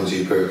watch 1 or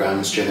 2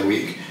 programs during the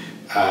week,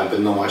 but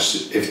not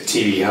much. If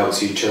TV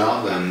helps you chill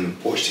out, then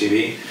watch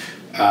TV.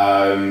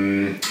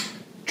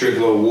 Drink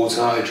a lot of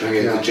water. I try and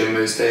get to the gym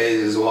most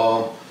days as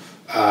well.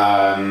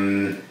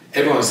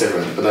 Everyone's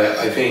different, but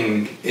I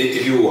think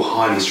if you're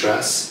highly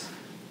stressed,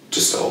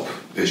 just stop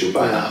because you'll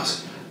burn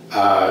out.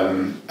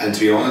 And to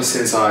be honest,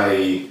 since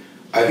I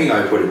think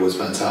I probably was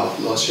burnt out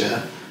last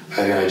year. I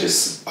think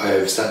I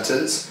overstepped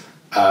it.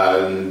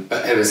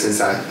 But ever since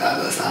that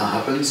now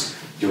happens,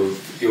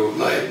 you're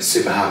like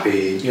super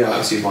happy. You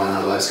absolutely find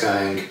how life's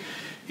going.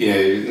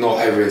 Not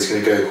everyone's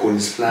going to go according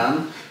to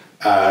plan.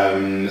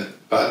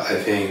 But I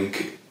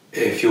think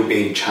if you're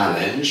being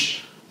challenged,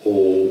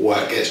 or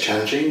work gets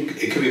challenging,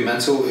 it could be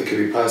mental, it could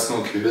be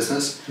personal, it could be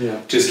business. Yeah.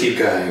 Just keep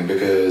going,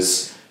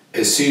 because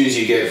as soon as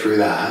you get through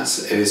that,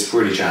 if it's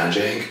really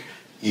challenging,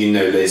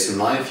 later in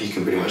life you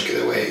can pretty much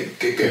get away,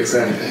 go for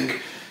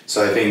anything.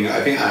 So I think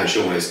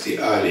actually almost the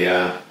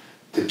earlier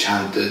the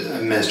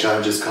immense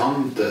challenges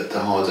come, the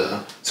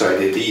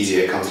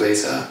easier it comes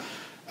later.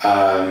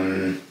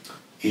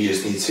 You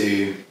just need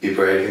to be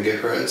brave and get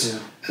through it,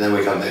 and then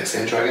wake up next day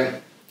and try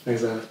again.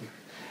 Exactly.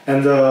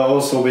 And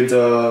also with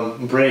the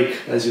break,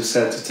 as you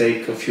said, to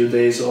take a few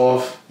days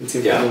off, it's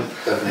important. Yeah,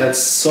 definitely.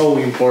 That's so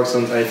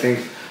important, I think.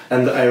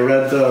 And I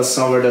read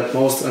somewhere that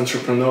most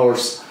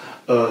entrepreneurs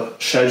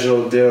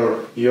schedule their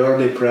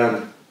yearly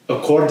plan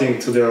according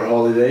to their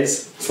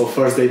holidays. So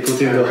first they put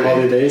in the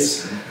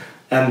holidays,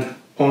 and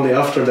only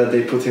after that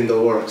they put in the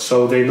work.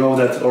 So they know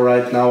that, all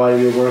right, now I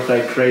will work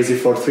like crazy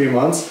for 3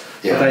 months,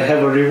 but I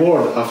have a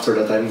reward after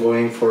that. I'm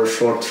going for a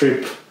short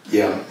trip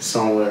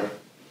somewhere.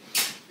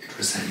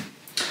 Interesting.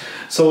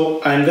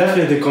 So I'm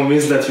definitely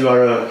convinced that you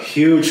are a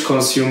huge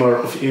consumer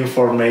of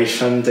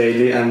information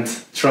daily and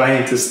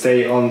trying to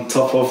stay on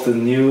top of the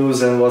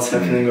news and what's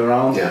happening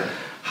around. Yeah.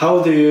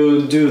 How do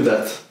you do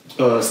that?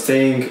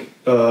 Staying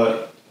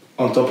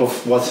on top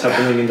of what's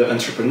happening in the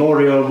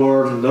entrepreneurial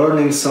world,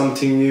 learning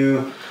something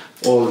new,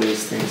 all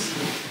these things.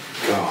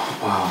 Oh,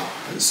 wow.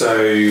 So,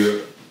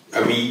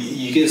 I mean,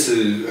 you get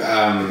to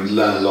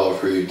learn a lot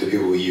through the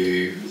people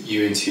you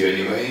interview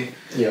anyway.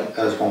 Yeah.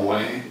 That's one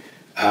way.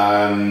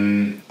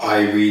 I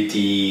read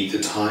the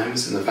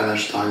Times and the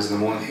Financial Times in the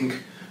morning.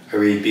 I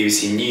read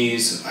BBC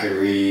News. I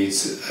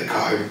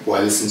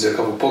listen to a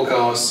couple of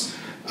podcasts.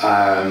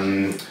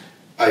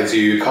 I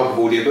do a couple of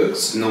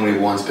audiobooks. Normally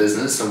one's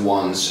business and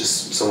one's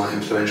just someone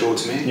influential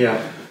to me. Yeah.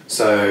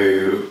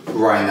 So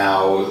right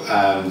now,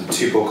 the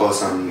 2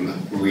 podcasts I'm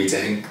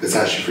reading, there's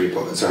actually 3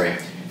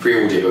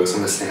 audiobooks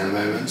I'm listening at the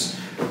moment.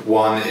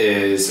 One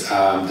is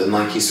The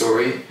Nike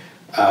Story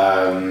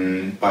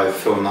by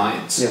Phil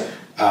Knight. Yeah.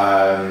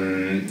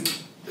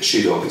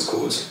 Shoe Dog it's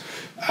called.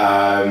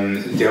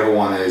 The other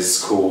one is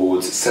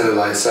called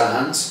Satellite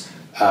Serhant.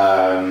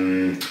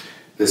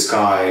 This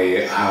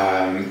guy,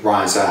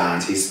 Ryan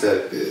Serhant, he's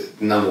the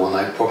number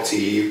 1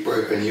 property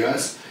broker in the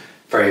US.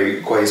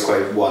 He's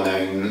quite well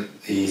known.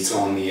 He's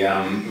on the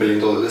 $1 million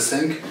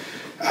listing.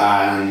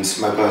 And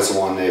my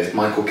personal one is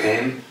Michael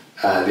Caine,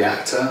 the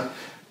actor.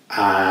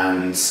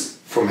 And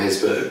from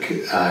his book,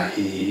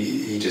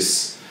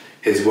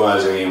 his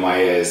words ringing in my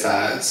ears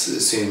that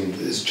as soon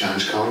as a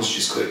challenge comes, you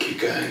just got to keep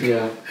going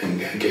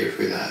and get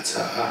through that,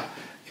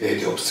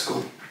 the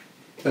obstacle.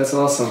 That's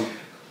awesome.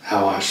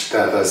 How much?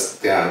 What else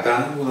do I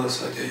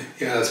do?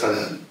 Yeah, that's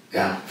about it.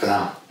 Yeah, for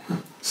now.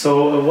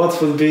 So what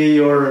would be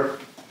your,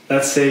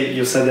 let's say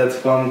you said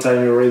that one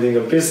time you're reading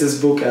a business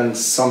book and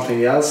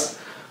something else,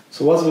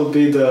 So what would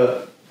be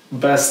the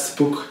best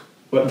book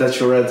that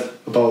you read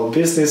about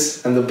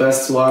business and the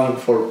best one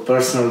for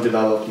personal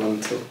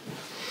development too?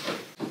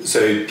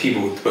 So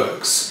people with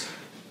books.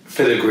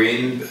 Philip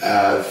Green,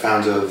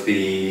 founder of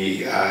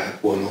the,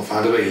 well not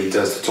founder, but he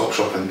does the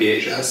Topshop and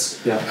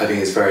BHS. Yeah. I think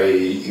it's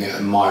very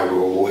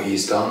admirable what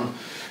he's done.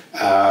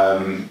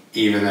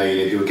 Even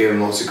though people give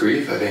him lots of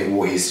grief, I think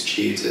what he's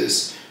achieved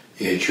is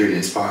truly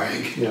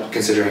inspiring. Yeah.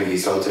 Considering he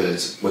started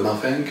with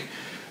nothing.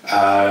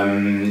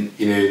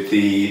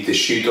 The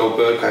Shoe Dog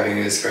book I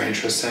think is very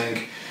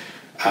interesting.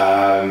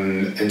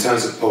 In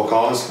terms of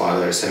podcasts, well,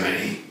 there are so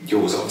many.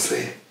 Yours,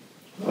 obviously.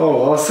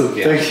 Oh, awesome!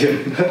 Yeah. Thank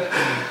you.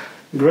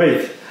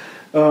 Great.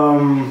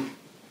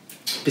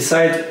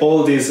 Beside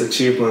all these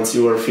achievements,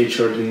 you were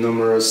featured in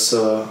numerous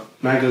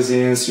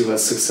magazines. You had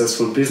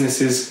successful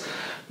businesses.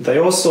 They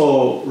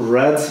also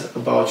read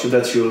about you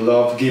that you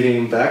love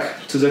giving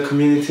back to the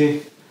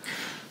community.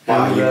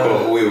 Wow, you've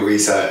got all your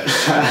research.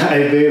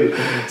 I do.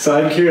 So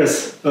I'm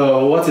curious,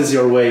 what is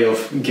your way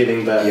of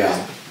giving back?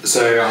 Yeah.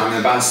 So I'm an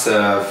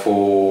ambassador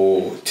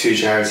for two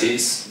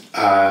charities.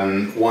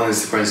 One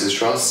is the Prince's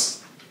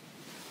Trust,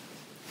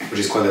 which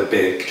is quite a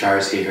big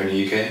charity here in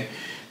the UK,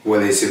 where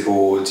they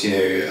support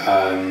the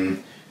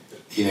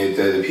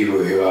people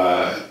who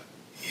are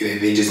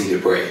they just need a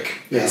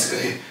break,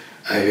 basically.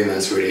 I think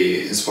that's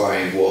really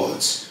inspiring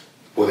what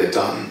they've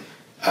done.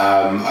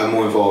 I'm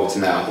more involved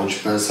in that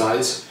entrepreneur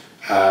side,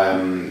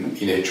 trying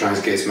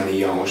to get as many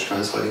young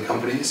entrepreneurs starting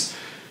companies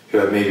who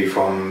are maybe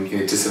from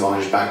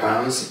disadvantaged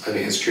backgrounds. I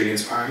think it's truly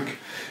inspiring.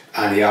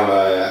 And the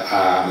other,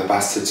 I'm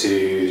ambassador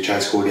to a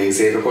charity called the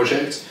Xavier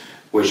Project,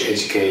 which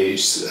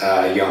educates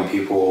young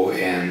people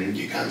in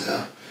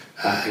Uganda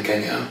and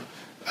Kenya.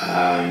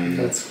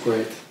 That's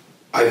great.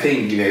 I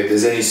think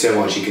there's only so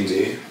much you can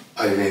do.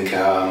 I think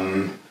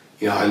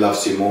I'd love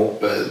to do more,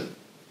 but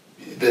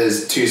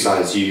there's two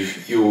sides. You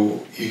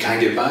can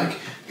give back.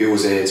 You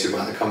also here to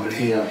run the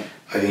company. Yeah.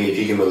 I think if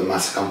you can build a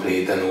massive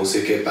company, then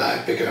also give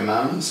back bigger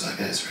amounts. I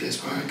think it's really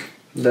inspiring.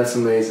 That's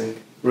amazing.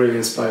 Really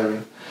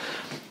inspiring.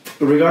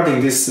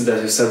 Regarding this,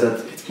 that you said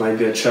that it might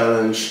be a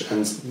challenge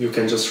and you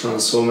can just run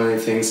so many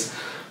things.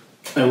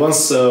 I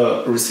once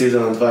received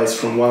an advice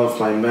from one of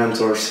my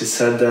mentors. He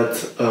said that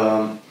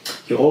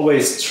he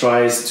always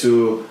tries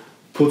to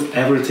put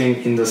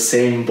everything in the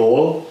same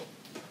bowl.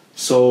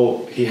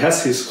 So he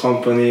has his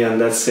company, and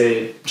let's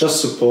say,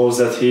 just suppose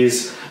that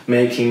he's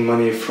making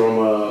money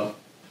from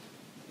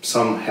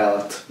some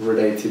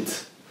health-related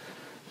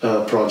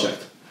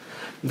project.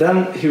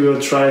 Then he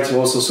will try to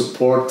also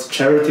support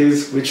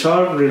charities which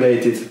are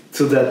related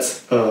to that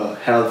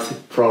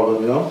health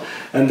problem,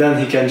 and then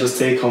he can just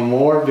take on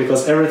more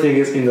because everything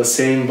is in the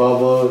same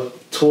bubble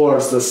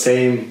towards the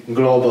same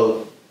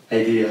global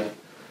idea.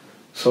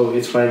 So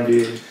it might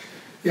be...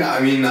 Yeah,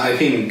 I mean, I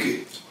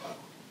think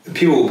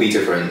people will be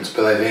different,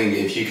 but I think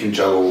if you can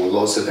juggle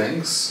lots of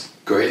things,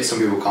 great. Some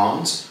people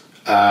can't.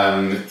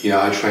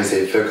 I try and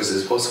stay focused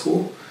as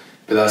possible,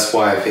 but that's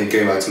why I think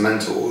going back to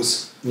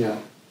mentors. Yeah.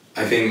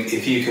 I think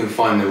if you can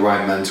find the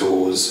right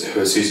mentors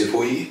who are suited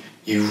for you,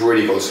 you've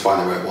really got to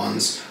find the right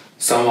ones.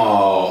 Some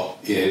are,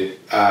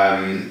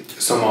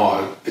 some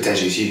are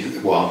potentially,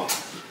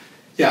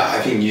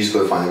 I think you just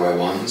got to find the right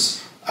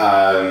ones.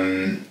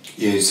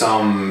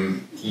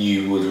 Some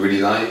you would really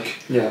like.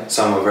 Yeah.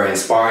 Some are very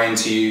inspiring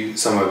to you.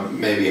 Some are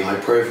maybe high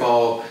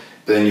profile.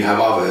 But then you have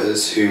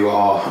others who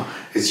are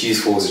as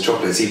useful as a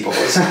chocolate teapot.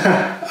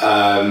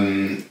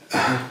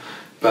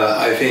 But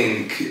I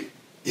think,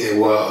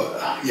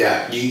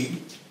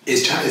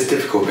 it's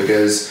difficult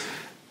because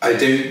I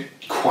don't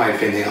quite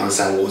think they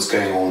understand what's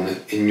going on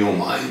in your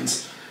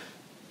mind.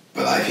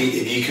 But I think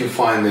if you can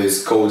find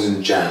those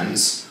golden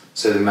gems,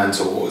 so the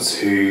mentors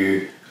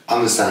who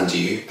understand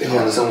you, they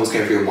understand what's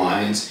going through your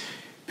mind,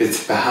 but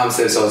perhaps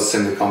they've started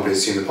similar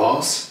companies to you in the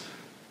past.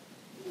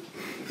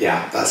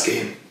 Yeah, that's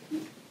key.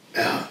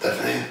 Yeah,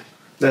 definitely.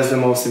 That's the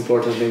most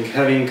important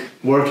thing.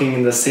 Working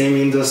in the same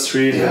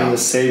industry, having the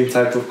same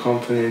type of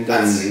company.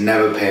 And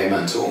never pay a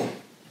mentor.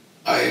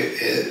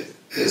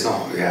 It's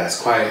not,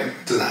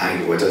 it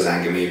does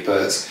anger me,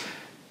 but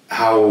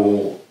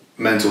how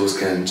mentors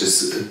can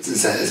just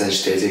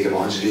essentially take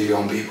advantage of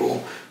young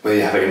people when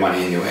you have any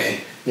money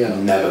anyway. Yeah.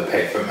 Never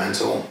pay for a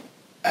mentor,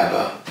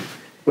 ever.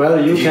 Well,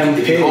 if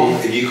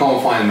you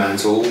can't find a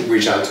mentor,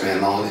 reach out to me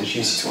and I'll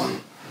introduce you to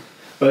one.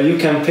 Well, you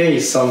can pay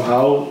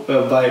somehow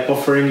by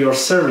offering your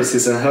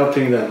services and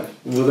helping them.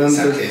 Wouldn't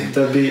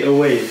that be a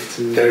way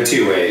to... There are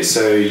two ways.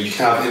 So you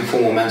can have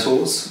informal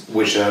mentors,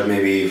 which are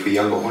maybe for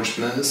younger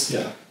entrepreneurs.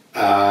 Yeah.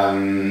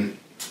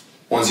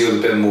 Once you have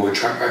a bit more of a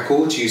track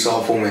record, you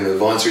start forming an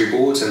advisory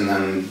board and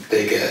then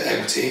they get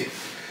equity.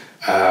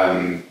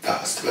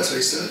 That's the best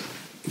way to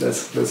do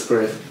it. That's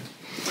great.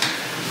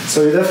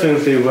 So you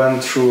definitely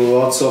went through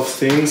lots of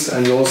things,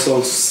 and you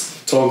also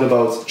talked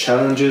about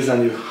challenges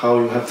and how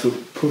you have to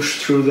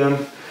push through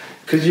them.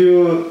 Could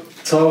you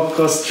talk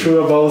us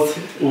through about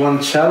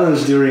one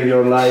challenge during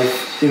your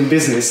life in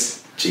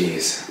business?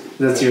 Jeez.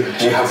 That you had?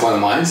 Do you have one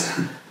in mind?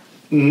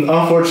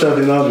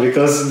 Unfortunately not,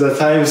 because the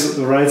Times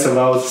writes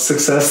about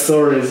success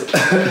stories.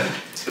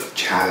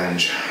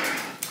 Challenge.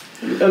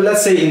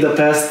 Let's say in the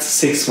past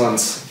 6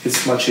 months,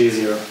 it's much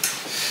easier.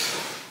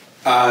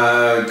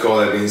 God,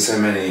 there have been so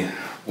many.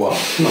 Well,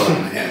 not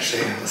that many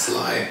actually. That's a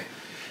lie.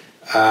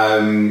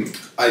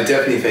 I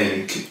definitely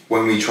think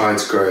when we try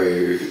to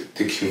grow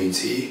the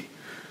community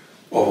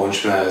of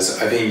entrepreneurs,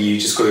 I think you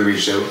just got to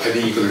reach. I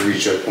think you've got to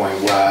reach a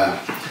point where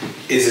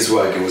is this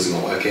working or is it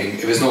not working?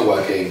 If it's not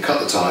working, cut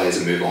the ties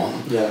and move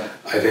on. Yeah.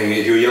 I think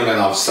if you're young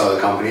enough to start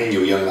a company and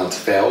you're young enough to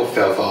fail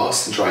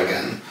fast and try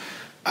again.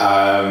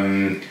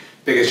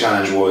 Biggest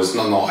challenge was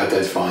not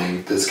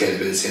identifying the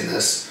scalability in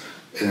this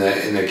in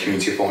the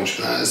community of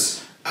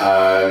entrepreneurs.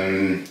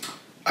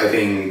 I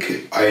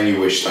think I only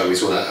wished we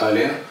saw that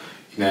earlier.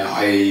 You know,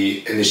 I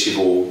initially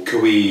thought,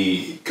 could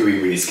we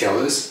really scale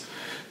this?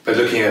 But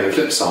looking at the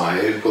flip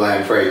side, what I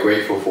am very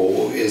grateful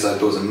for is I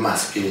built a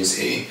massive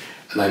community,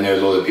 and I know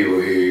a lot of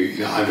people who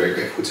I'm very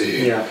grateful to.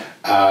 Yeah.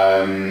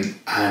 And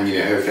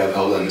hopefully I've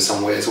helped them in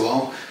some way as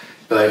well.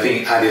 But I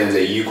think at the end of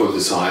the day, you've got to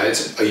decide: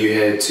 are you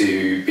here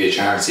to be a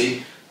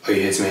charity? Are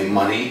you here to make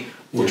money,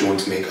 or do you want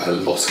to make a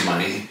lot of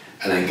money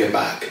and then give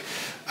back?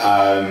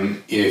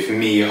 For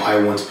me, I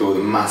want to build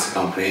a massive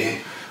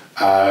company.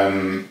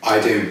 I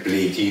don't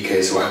believe the UK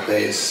is the right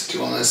place, to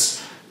be honest.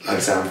 Like I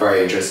said, I'm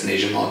very interested in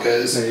Asian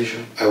markets.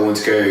 Asia. I want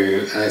to go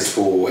and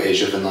explore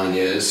Asia for 9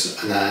 years,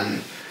 and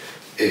then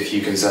if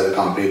you can sell the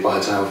company by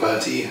the time of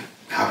 30,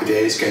 happy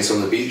days, go and sit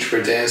on the beach for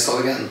a day and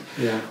start again.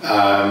 Yeah.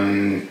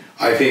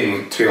 I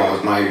think, to be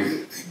honest,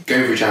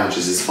 going through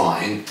challenges is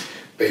fine,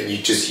 but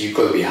you've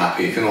got to be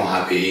happy. If you're not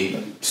happy,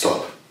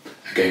 stop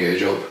and go and get a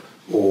job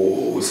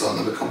or start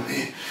another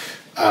company.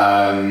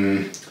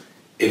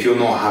 If you're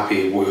not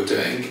happy with what you're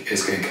doing,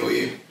 it's going to kill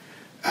you.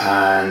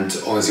 And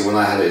honestly, when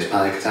I had those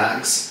panic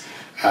attacks,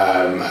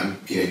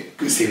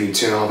 sleeping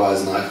 2.5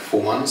 hours a night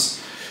for 4 months,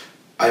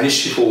 I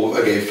initially thought,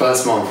 okay,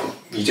 first month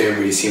you don't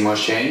really see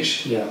much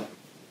change. Yeah.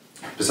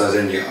 Besides,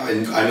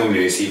 I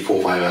normally see 4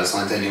 or 5 hours a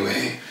night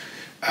anyway.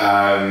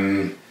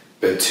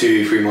 But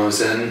 2-3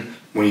 months in,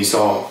 when you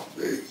start,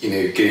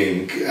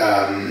 getting,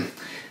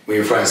 when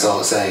your friends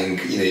start saying,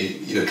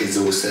 you look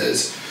exhausted,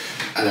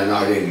 and then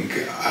I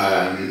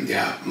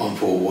think, month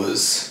 4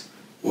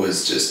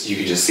 was just, you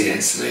could just see it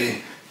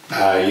instantly.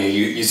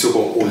 You still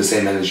got all the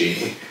same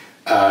energy,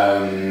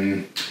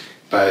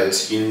 but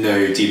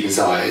deep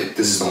inside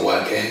this is not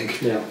working.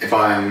 Yeah. If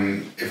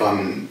I'm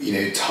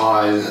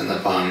tired and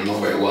if I'm not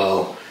very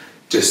well,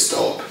 just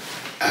stop.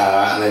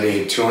 And I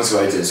think 2 months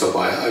ago I didn't stop.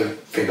 I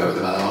think I was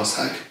about a heart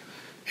attack,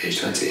 age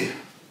 20,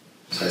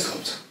 so I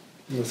stopped.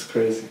 That's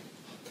crazy.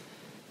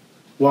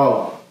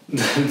 Wow.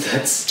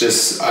 That's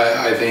just.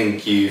 I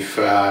think you've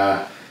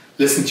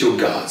listened to your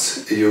gut.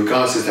 If your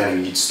gut is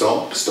telling you to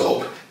stop.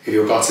 If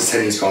your gut is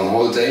telling you to go on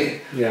holiday,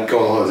 go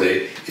on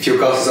holiday. If your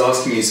gut is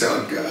asking you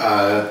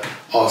to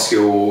ask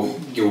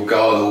your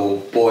girl or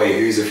boy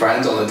who's a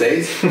friend on a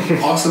date,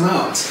 ask them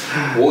out.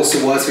 What's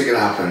the worst thing going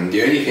to happen?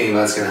 The only thing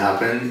that's going to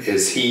happen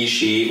is he,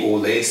 she, or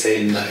they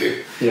say no.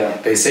 Yeah.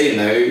 They say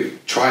no,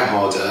 try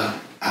harder,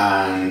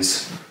 and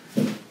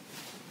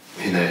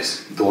who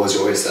knows? The world's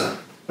your oyster.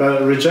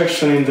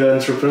 Rejection in the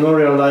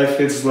entrepreneurial life,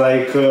 it's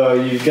like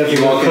you get a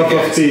cup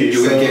of tea.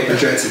 You're going to get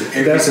rejected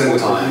every single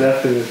time.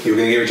 Definitely. You're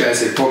going to get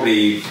rejected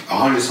probably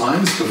 100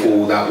 times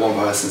before that one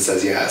person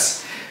says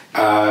yes.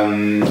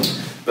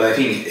 But I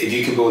think if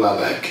you can build up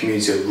that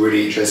community of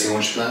really interesting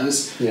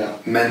entrepreneurs,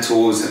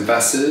 mentors,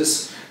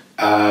 investors,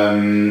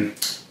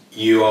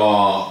 you're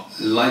not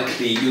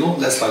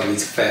less likely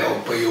to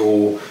fail, but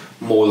you're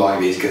more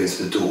likely to get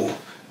into the door.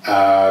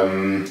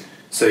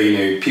 So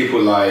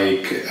people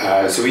like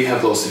so we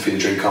have lots of food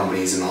and drink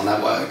companies in our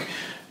network.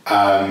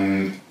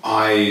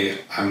 I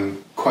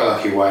am quite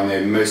lucky where I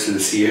know most of the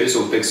CEOs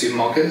of big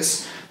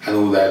supermarkets and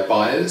all their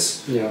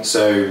buyers. Yeah.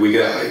 So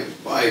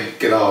I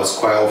get asked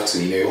quite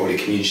often, Ollie,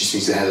 can you introduce me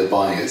to the head of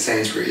buying at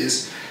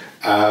Sainsbury's?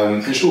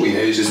 And sure,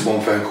 it's just one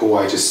phone call.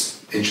 I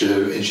just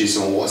introduce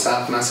them on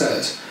WhatsApp and that's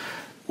it.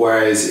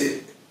 Whereas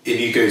if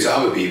you go to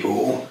other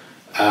people,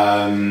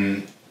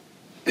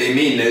 they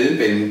may know,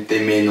 they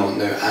may not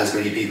know as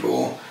many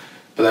people,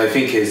 but I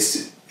think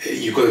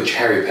you've got to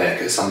cherry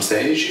pick at some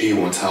stage who you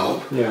want to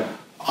help. Yeah.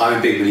 I'm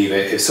a big believer,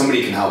 if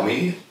somebody can help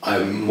me,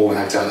 I'm more than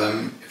happy to tell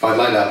them, if I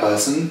like that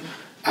person,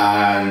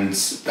 and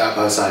that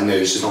person I know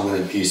is just not going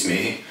to abuse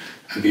me,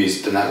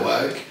 abuse the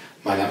network,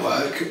 my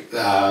network,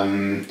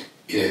 then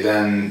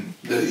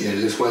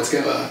let's work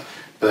together.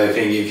 But I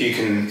think if you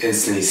can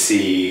instantly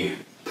see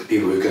the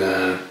people who are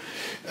going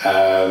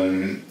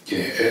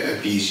to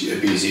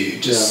abuse you,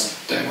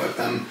 just don't work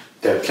them.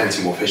 There are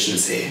plenty more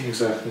efficiency.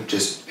 Exactly.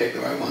 Just pick the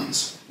right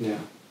ones. Yeah.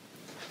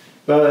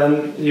 Well,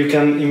 and you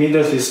can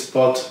immediately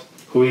spot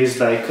who is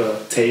like a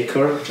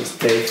taker, just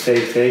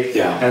take,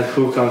 and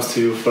who comes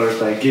to you first,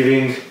 like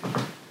giving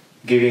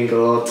a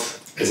lot.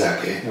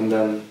 Exactly. And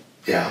then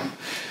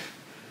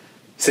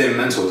same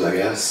mentors, I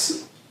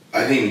guess.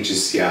 I think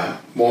just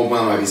one of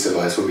my pieces of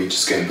advice would be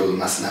just go and build a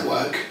massive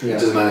network. Yeah. It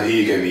doesn't matter who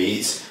you go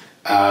meet.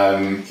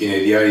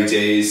 The early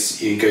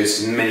days, you go to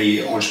as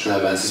many entrepreneur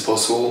events as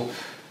possible.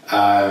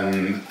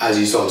 as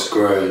you start to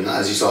grow and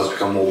as you start to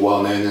become more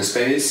well known in the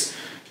space,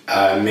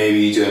 maybe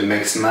you do a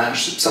mix and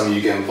match. Some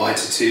you get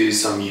invited to,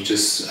 some you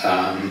just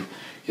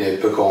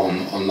book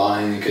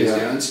online and go to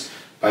events.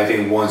 But I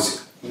think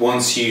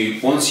once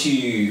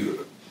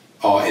you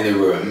are in a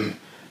room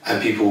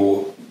and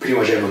people, pretty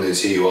much everyone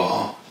knows who you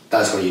are,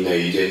 that's when you know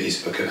you don't need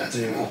to book events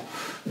anymore.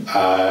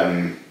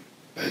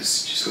 But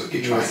it's just got to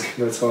keep trying.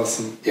 That's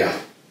awesome. Yeah.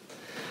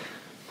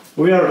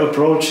 We are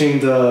approaching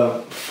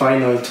the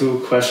final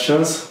 2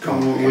 questions,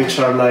 which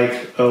are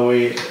like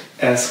we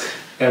ask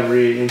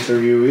every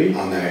interviewee.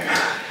 Oh no.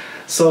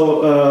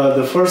 So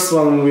the first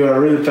one, we are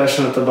really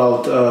passionate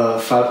about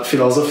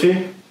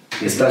philosophy,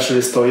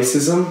 especially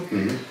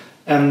Stoicism.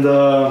 And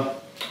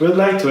we'd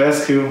like to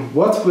ask you,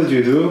 what would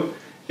you do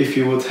if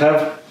you would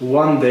have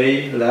 1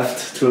 day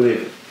left to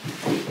live?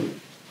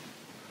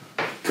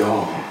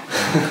 God.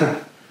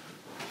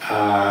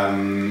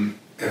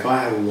 If I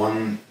had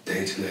 1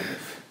 day to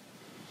live,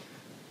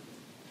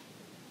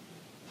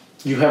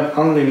 you have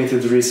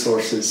unlimited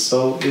resources,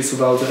 so it's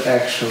about the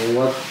action.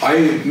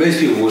 Most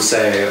people will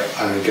say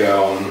I'm gonna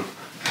go on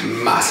a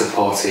massive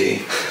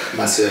party, I'm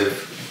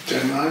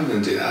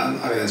gonna do that.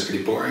 I think that's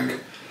pretty boring.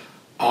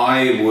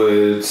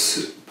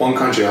 One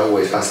country that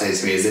always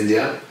fascinates me is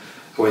India.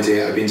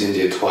 I've been to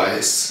India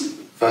twice.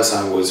 First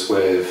time was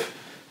with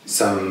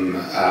some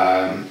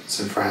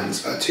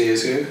friends about 2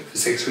 years ago for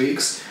 6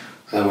 weeks,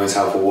 and I went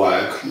out for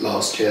work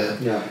last year.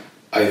 Yeah.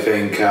 I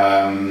think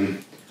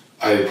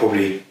I would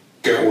probably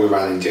go all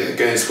around India,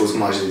 go and explore as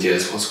much India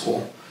as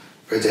possible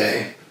for a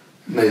day.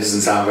 I know it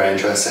doesn't sound very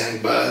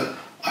interesting, but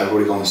I've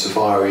already gone on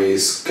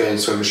safaris, go and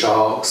swim with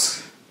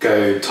sharks,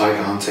 go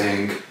tiger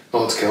hunting,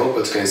 not to kill,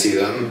 but to go and see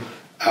them.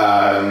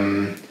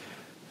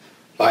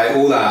 Like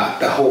all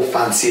that whole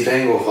fancy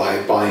thing of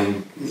like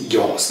buying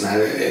yachts,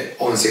 and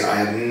honestly, I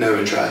had no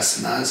interest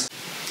in that.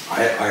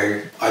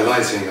 I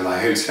like to think and I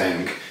hope to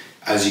think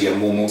as you get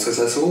more and more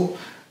successful,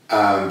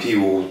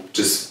 people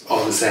just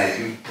are the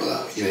same,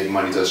 but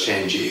money does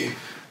change you.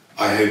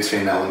 I hope to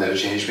think that will never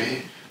change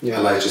me. I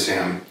like to just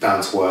think I'm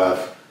down to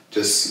earth,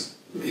 just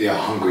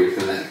hungry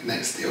for the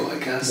next deal, I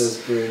guess. That's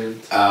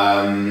brilliant.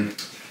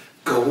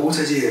 God, what would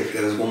I do if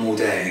there was 1 more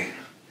day?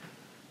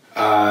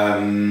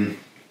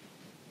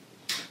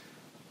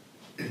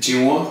 Do you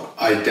know what?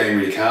 I don't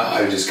really care.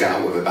 I would just get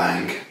out with a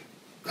bang.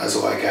 That's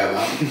all I care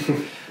about.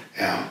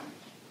 Yeah.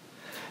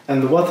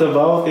 And what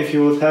about if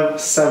you would have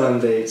 7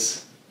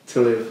 days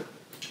to live?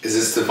 Is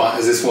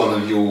this one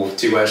of your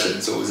 2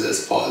 questions, or is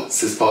this part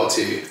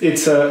 2?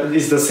 It's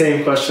the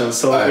same question.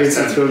 So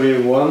it will be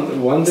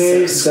one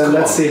day. Then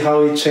let's see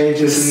how it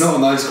changes. This is not a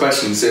nice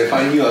question. So if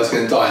I knew I was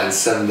going to die in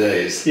 7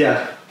 days,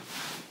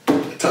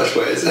 touch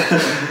wood, it's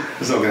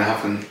not going to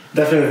happen.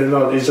 Definitely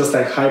not. It's just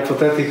like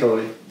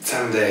hypothetically.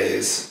 7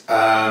 days.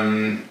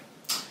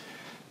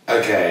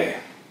 Okay,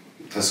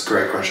 that's a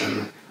great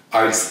question.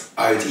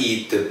 I'd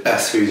eat the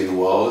best food in the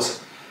world.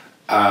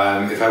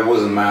 If I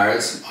wasn't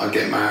married, I'd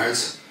get married.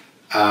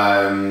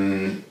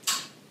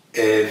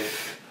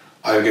 If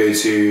I go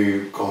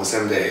to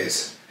 7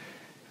 days,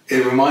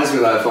 it reminds me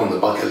of that film, The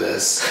Bucket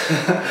List.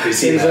 Have you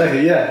seen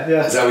exactly, that?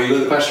 Yeah. Is that where you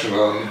got the question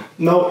from?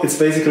 No, it's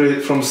basically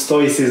from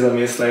Stoicism.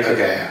 It's like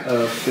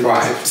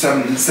right.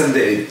 7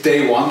 days.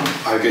 Day 1,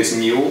 I go to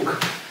New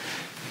York.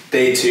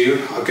 Day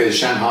 2, I'll go to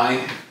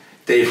Shanghai.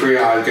 Day 3,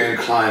 I'll go and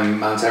climb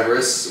Mount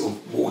Everest or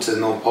walk to the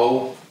North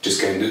Pole. Just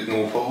go to the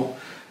North Pole.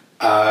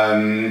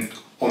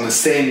 On the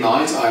same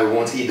night, I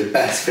want to eat the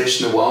best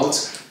fish in the world,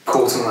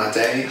 caught on that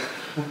day.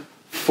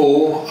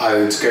 4, I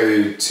would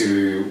go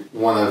to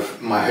one of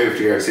my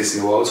hopefully favorite cities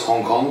in the world,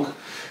 Hong Kong.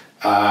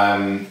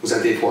 Was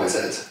that day 4 I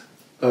said?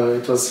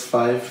 It was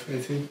 5, I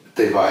think.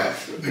 Day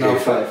 5. Okay, no,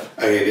 5.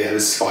 Okay, yeah,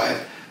 this is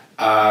 5.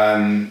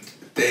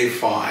 Day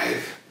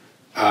 5.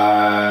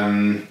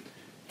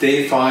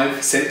 Day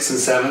 5, 6 and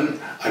 7,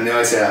 I know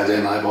I say I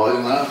don't like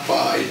volume that, but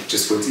I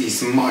just would eat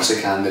as much as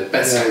I can, the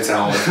best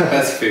hotels, the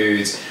best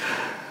food,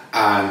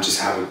 and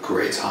just have a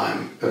great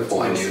time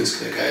before I knew it was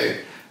going to go.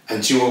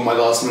 And do you know what my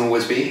last meal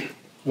would be?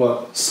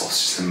 What?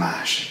 Sausages and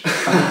mash.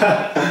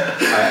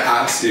 I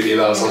absolutely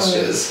love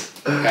sausages.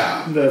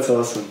 Yeah. That's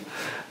awesome.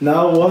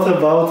 Now what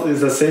about, is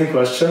the same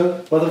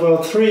question, what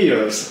about 3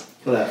 years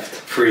left?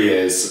 3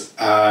 years.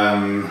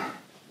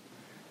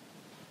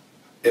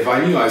 If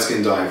I knew I was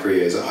going to die in 3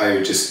 years, I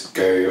would just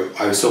go,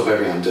 I would stop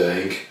everything I'm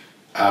doing.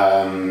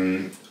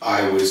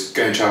 I was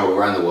going to travel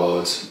around the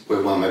world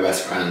with one of my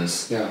best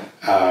friends,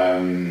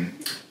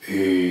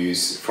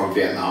 who's from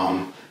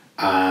Vietnam,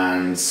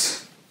 and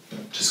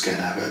just going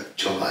to have a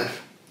chill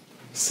life.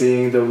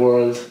 Seeing the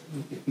world,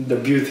 the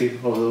beauty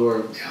of the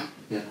world.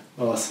 Yeah,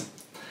 awesome.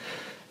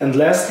 And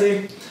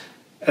lastly,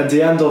 at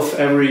the end of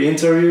every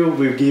interview,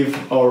 we give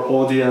our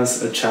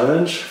audience a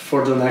challenge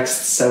for the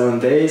next 7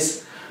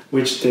 days,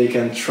 which they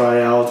can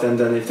try out, and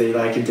then if they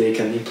like it, they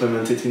can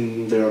implement it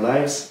in their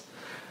lives.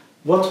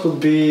 What would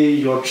be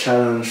your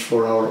challenge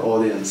for our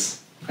audience?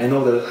 I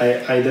know that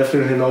I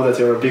definitely know that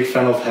you're a big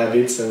fan of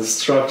habits and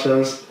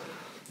structures.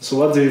 So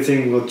what do you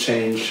think will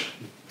change?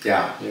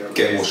 Yeah,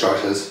 get more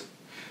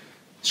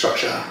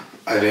structure.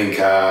 I think,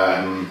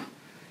 try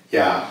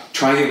and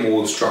get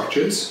more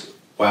structures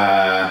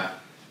where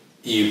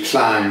you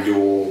plan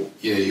your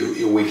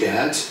week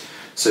ahead.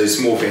 So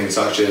small things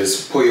such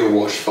as put your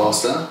watch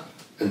faster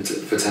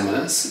for 10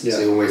 minutes. Yeah. So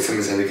you're always 10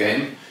 minutes ahead of the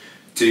game.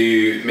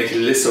 Make a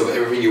list of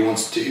everything you want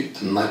to do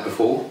the night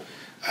before.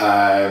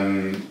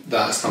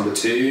 That's number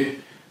 2.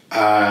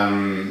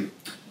 Plan.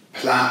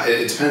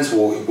 It depends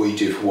what you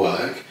do for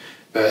work,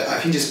 but I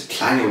think just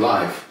plan your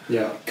life.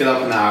 Yeah. Get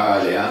up an hour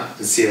earlier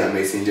and see if that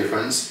makes any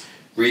difference.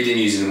 Read the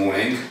news in the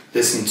morning.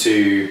 Listen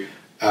to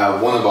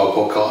one of our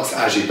podcasts,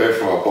 actually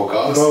both of our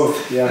podcasts.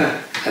 Both,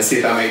 yeah. And see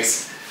if that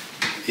makes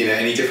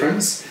any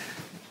difference.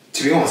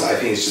 To be honest, I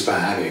think it's just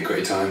about having a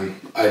great time.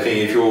 I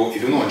think if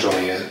you're not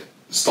enjoying it,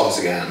 start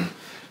again.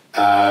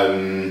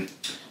 But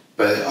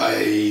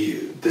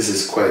this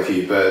is quite a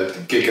few,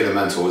 but get a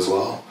mentor as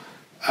well.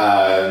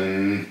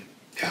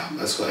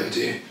 That's what I would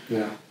do.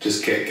 Yeah.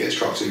 Just get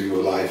structured with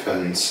your life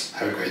and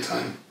have a great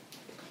time.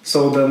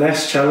 So the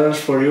next challenge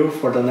for you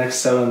for the next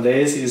 7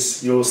 days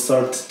is you'll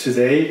start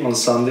today on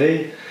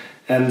Sunday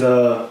and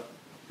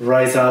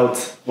write out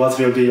what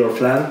will be your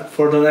plan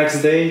for the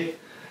next day.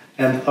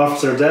 And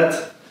after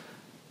that,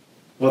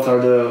 what are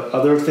the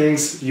other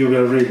things? You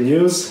will read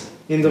news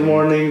in the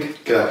morning.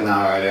 Get up an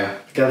hour earlier.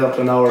 Get up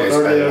an hour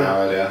earlier. An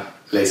hour earlier.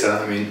 Later,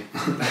 I mean.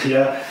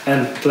 Yeah,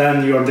 and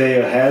plan your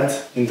day ahead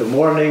in the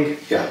morning.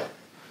 Yeah.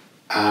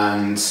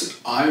 And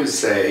I would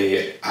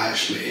say,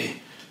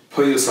 actually,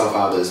 put yourself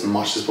out there as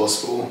much as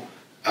possible.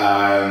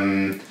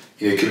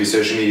 It could be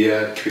social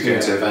media, could be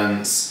going to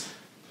events,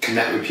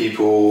 connect with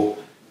people.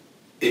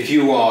 If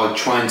you are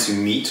trying to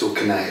meet or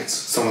connect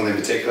someone in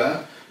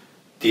particular,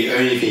 the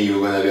only thing you're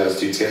going to be able to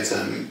do to get to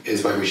them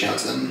is by reaching out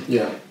to them.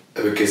 Yeah.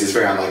 Because it's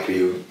very unlikely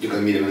you're going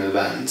to meet them in an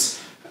event.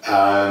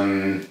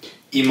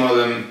 Email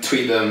them,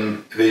 tweet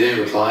them. If they don't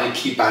reply,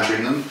 keep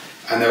badgering them.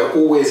 And there are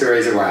always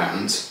ways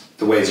around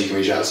the ways you can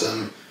reach out to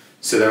them.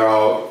 So there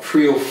are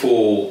 3 or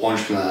 4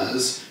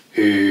 entrepreneurs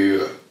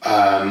who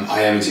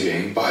I am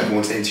interviewing, but I've been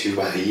wanting to interview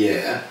for about a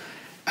year.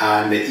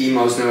 And their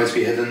email's nowhere to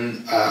be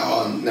hidden,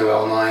 nowhere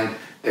online.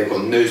 They've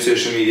got no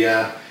social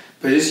media.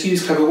 But just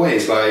use clever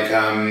ways like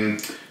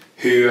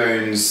who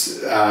owns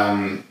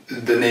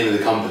the name of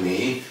the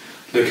company,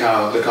 look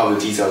out the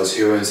details,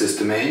 who owns this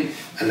domain,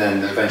 and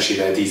then eventually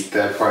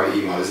their private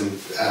emails and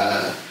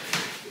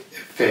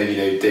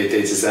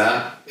data's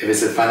there. If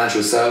it's a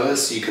financial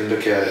service, you can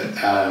look at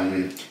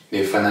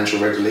financial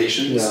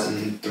regulations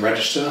and the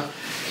register.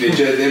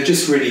 They're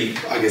just really,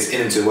 I guess,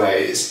 innovative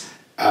ways.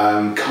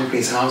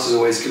 Company's House is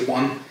always a good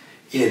one.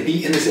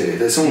 Be innovative. If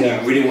there's someone you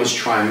really want to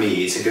try and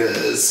meet, if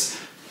it's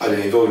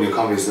involved in your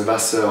company as an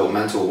investor or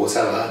mentor or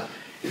whatever,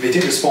 if they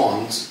didn't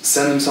respond,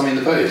 send them something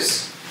in the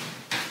post.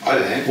 I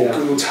don't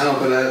know, or turn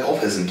up at their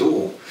office and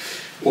door.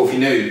 Or if you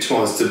know, to be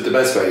honest, the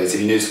best way is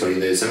if you know somebody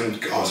who knows them,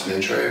 ask for an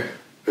intro,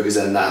 because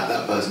then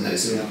that person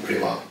knows them pretty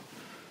well.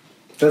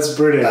 That's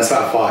brilliant. That's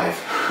about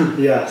 5.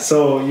 Yeah,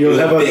 so you'll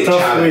have a tough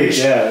challenge. Week.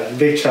 Yeah,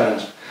 big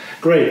challenge.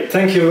 Great,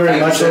 thank you very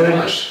much,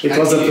 Ollie. It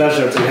was a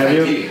pleasure to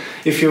have you.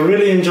 If you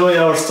really enjoy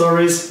our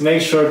stories,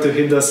 make sure to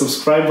hit the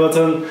subscribe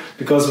button,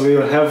 because we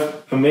will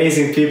have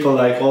amazing people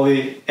like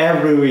Ollie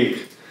every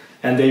week,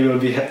 and they will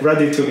be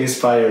ready to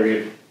inspire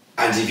you.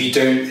 And if you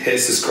don't hit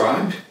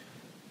subscribe,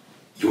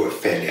 you're a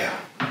failure.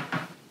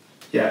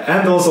 Yeah,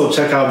 and also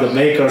check out the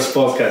Makers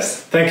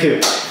podcast. Thank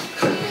you.